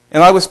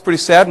 And I was pretty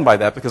saddened by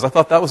that because I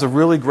thought that was a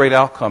really great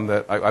outcome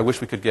that I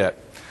wish we could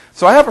get.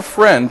 So I have a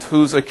friend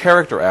who's a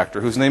character actor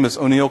whose name is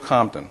O'Neill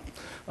Compton.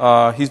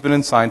 He's been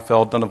in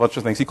Seinfeld, done a bunch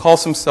of things. He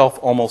calls himself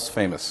almost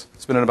famous.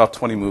 He's been in about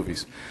 20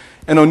 movies.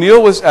 And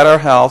O'Neill was at our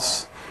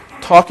house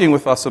talking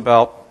with us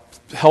about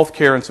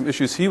healthcare and some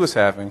issues he was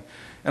having.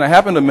 And I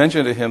happened to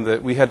mention to him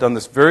that we had done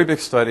this very big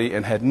study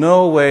and had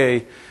no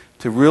way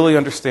to really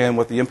understand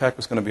what the impact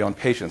was going to be on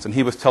patients. And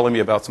he was telling me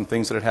about some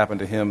things that had happened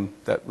to him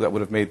that would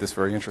have made this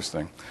very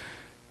interesting.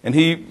 And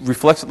he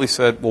reflexively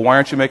said, well, why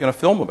aren't you making a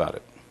film about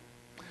it?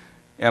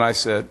 And I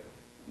said,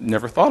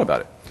 never thought about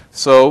it.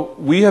 So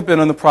we have been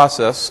in the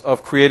process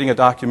of creating a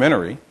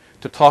documentary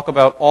to talk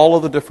about all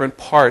of the different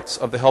parts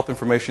of the Health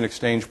Information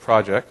Exchange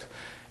project.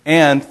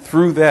 And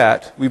through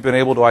that, we've been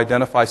able to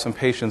identify some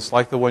patients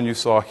like the one you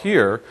saw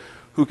here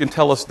who can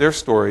tell us their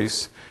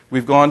stories.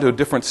 We've gone to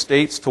different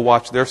states to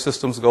watch their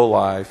systems go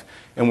live.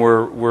 And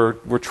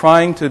we're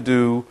trying to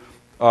do,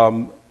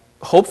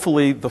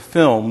 hopefully, the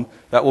film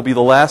that will be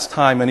the last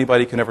time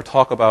anybody can ever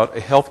talk about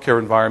a healthcare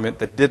environment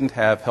that didn't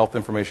have health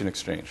information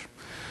exchange.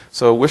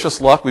 So wish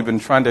us luck. We've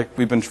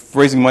been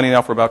raising money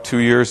now for about 2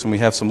 years, and we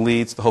have some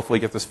leads to hopefully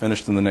get this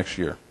finished in the next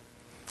year.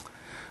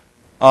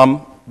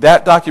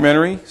 That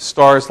documentary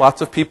stars lots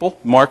of people.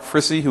 Mark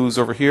Frissy, who's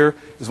over here,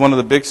 is one of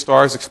the big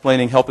stars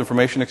explaining health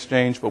information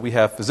exchange, but we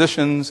have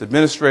physicians,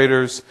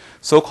 administrators,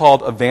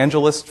 so-called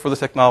evangelists for the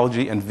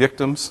technology, and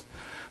victims.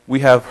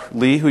 We have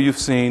Lee, who you've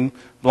seen,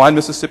 blind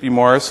Mississippi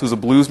Morris, who's a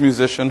blues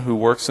musician who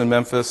works in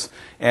Memphis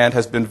and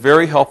has been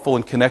very helpful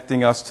in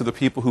connecting us to the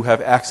people who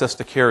have access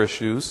to care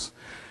issues,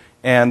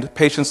 and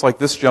patients like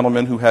this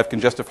gentleman who have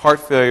congestive heart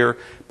failure,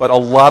 but a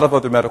lot of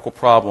other medical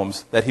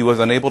problems that he was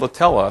unable to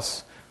tell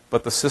us,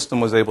 but the system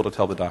was able to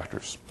tell the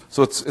doctors.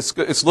 So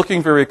it's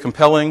looking very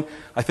compelling.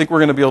 I think we're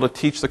going to be able to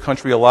teach the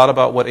country a lot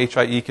about what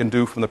HIE can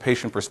do from the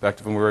patient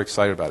perspective, and we're very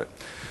excited about it.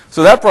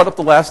 So that brought up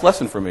the last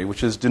lesson for me,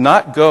 which is do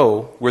not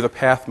go where the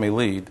path may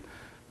lead.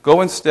 Go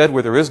instead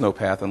where there is no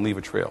path and leave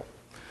a trail.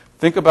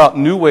 Think about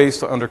new ways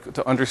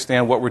to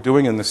understand what we're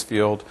doing in this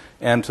field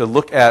and to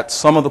look at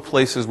some of the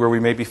places where we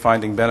may be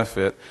finding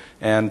benefit,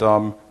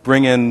 and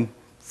bring in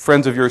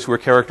friends of yours who are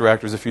character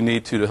actors if you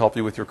need to help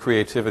you with your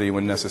creativity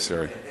when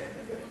necessary.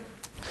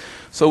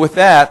 So with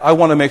that, I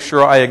want to make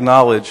sure I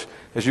acknowledge,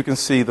 as you can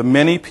see, the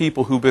many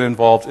people who've been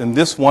involved in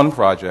this one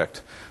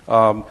project.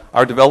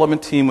 Our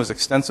development team was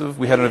extensive.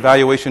 We had an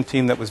evaluation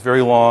team that was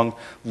very long,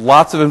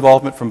 lots of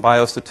involvement from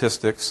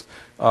biostatistics,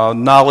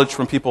 knowledge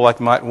from people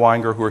like Matt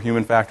Weinger, who are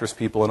human factors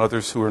people, and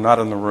others who are not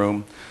in the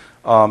room.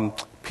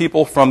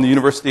 People from the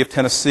University of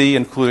Tennessee,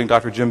 including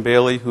Dr. Jim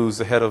Bailey,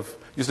 who's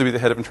used to be the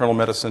head of internal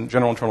medicine,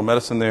 general internal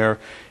medicine there,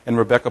 and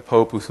Rebecca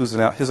Pope, who's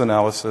his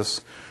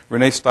analysis.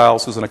 Renee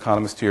Stiles, who's an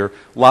economist here.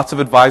 Lots of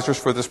advisors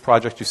for this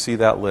project. You see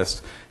that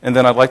list. And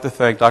then I'd like to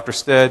thank Dr.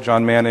 Stead,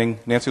 John Manning,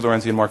 Nancy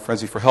Lorenzi, and Mark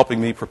Frenzy for helping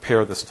me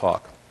prepare this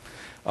talk.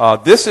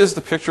 This is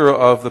the picture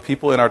of the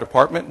people in our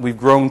department. We've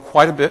grown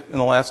quite a bit in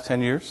the last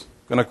 10 years.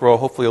 Going to grow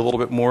hopefully a little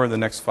bit more in the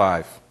next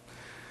 5.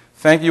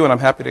 Thank you, and I'm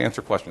happy to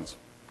answer questions.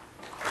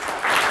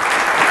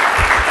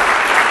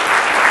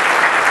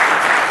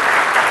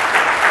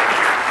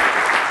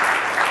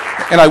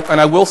 And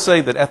I will say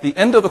that at the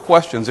end of the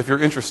questions, if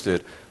you're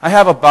interested, I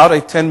have about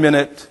a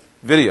 10-minute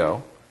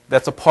video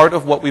that's a part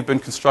of what we've been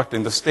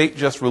constructing. The state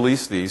just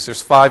released these.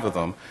 There's 5 of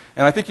them.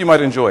 And I think you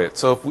might enjoy it.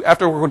 So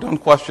after we're done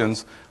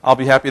questions, I'll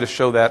be happy to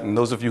show that, and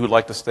those of you who'd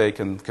like to stay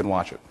can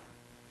watch it.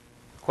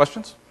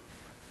 Questions?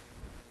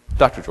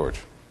 Dr. George.